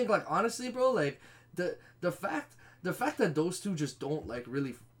 I think like honestly, bro, like the fact that those two just don't like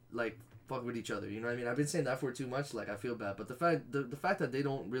really like fuck with each other. You know what I mean? I've been saying that for too much. Like I feel bad, but the fact that they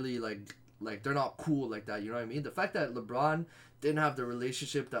don't really like like they're not cool like that. You know what I mean? The fact that LeBron didn't have the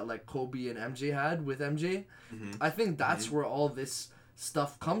relationship that like Kobe and MJ had with MJ, I think that's where all this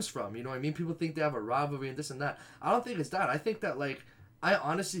stuff comes from. You know what I mean? People think they have a rivalry and this and that. I don't think it's that. I think that like I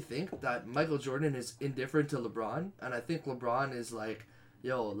honestly think that Michael Jordan is indifferent to LeBron, and I think LeBron is like,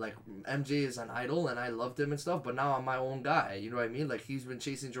 yo, like MJ is an idol and I loved him and stuff, but now I'm my own guy. You know what I mean? Like he's been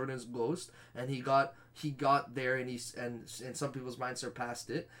chasing Jordan's ghost, and he got there, and and in some people's minds surpassed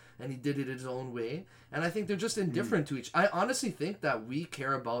it, and he did it his own way. And I think they're just indifferent to each. I honestly think that we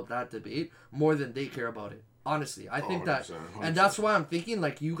care about that debate more than they care about it. Honestly, I think 100%. and that's why I'm thinking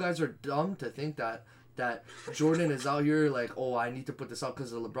like you guys are dumb to think that Jordan is out here like, oh, I need to put this out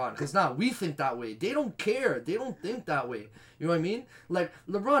because of LeBron. Because now we think that way. They don't care. They don't think that way. You know what I mean? Like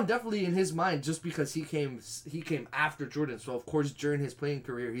LeBron definitely in his mind, just because he came after Jordan. So of course during his playing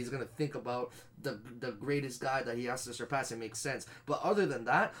career, he's gonna think about the greatest guy that he has to surpass. It makes sense. But other than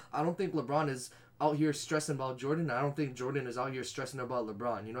that, I don't think LeBron is out here stressing about Jordan. I don't think Jordan is out here stressing about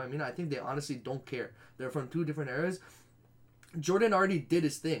LeBron. You know what I mean? I think they honestly don't care. They're from two different eras. Jordan already did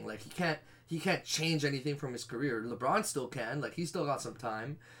his thing. Like he can't change anything from his career. LeBron still can. Like he still got some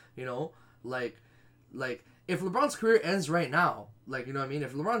time. You know, like if LeBron's career ends right now, like you know what I mean.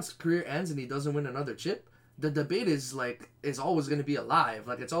 If LeBron's career ends and he doesn't win another chip, the debate is always going to be alive.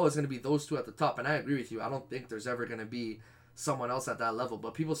 Like it's always going to be those two at the top. And I agree with you. I don't think there's ever going to be someone else at that level.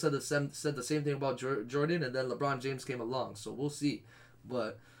 But people said the same thing about Jordan, and then LeBron James came along. So we'll see.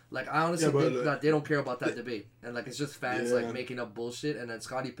 But like I honestly think that they don't care about that debate, and like it's just fans like making up bullshit, and then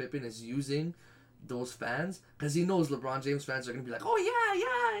Scottie Pippen is using those fans because he knows LeBron James fans are gonna be like, oh yeah,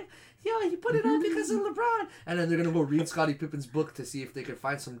 he put it out because of LeBron, and then they're gonna go read Scottie Pippen's book to see if they can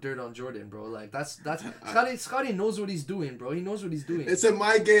find some dirt on Jordan, bro. Like that's Scottie knows what he's doing, bro. He knows what he's doing. It's a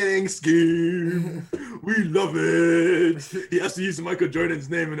migrating scheme. We love it. He has to use Michael Jordan's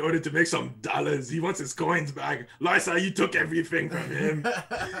name in order to make some dollars. He wants his coins back. Lisa, you took everything from him.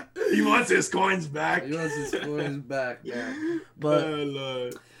 He wants his coins back. Yeah.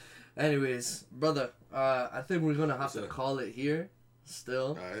 But anyways, brother, I think we're gonna have to call it here.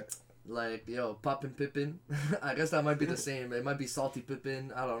 Still, right. Like yo, Poppin' Pippen. I guess that might be the same. It might be Salty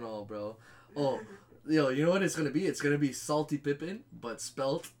Pippen. I don't know, bro. Oh, yo, you know what it's gonna be? It's gonna be Salty Pippen, but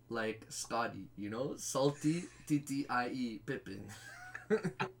spelt like Scottie. You know, Salty Ttie Pippen.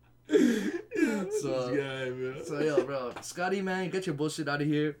 So yo, bro, Scottie, man, get your bullshit out of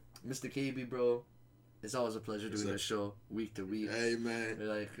here, Mr. KB, bro. It's always a pleasure doing this show week to week. Hey, man.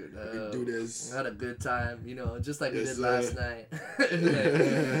 Like, we can do this. I had a good time, you know, just like we did last night. Watching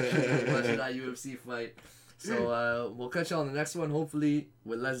that UFC fight. So, we'll catch you on the next one, hopefully,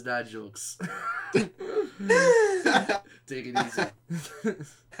 with less dad jokes. Take it easy.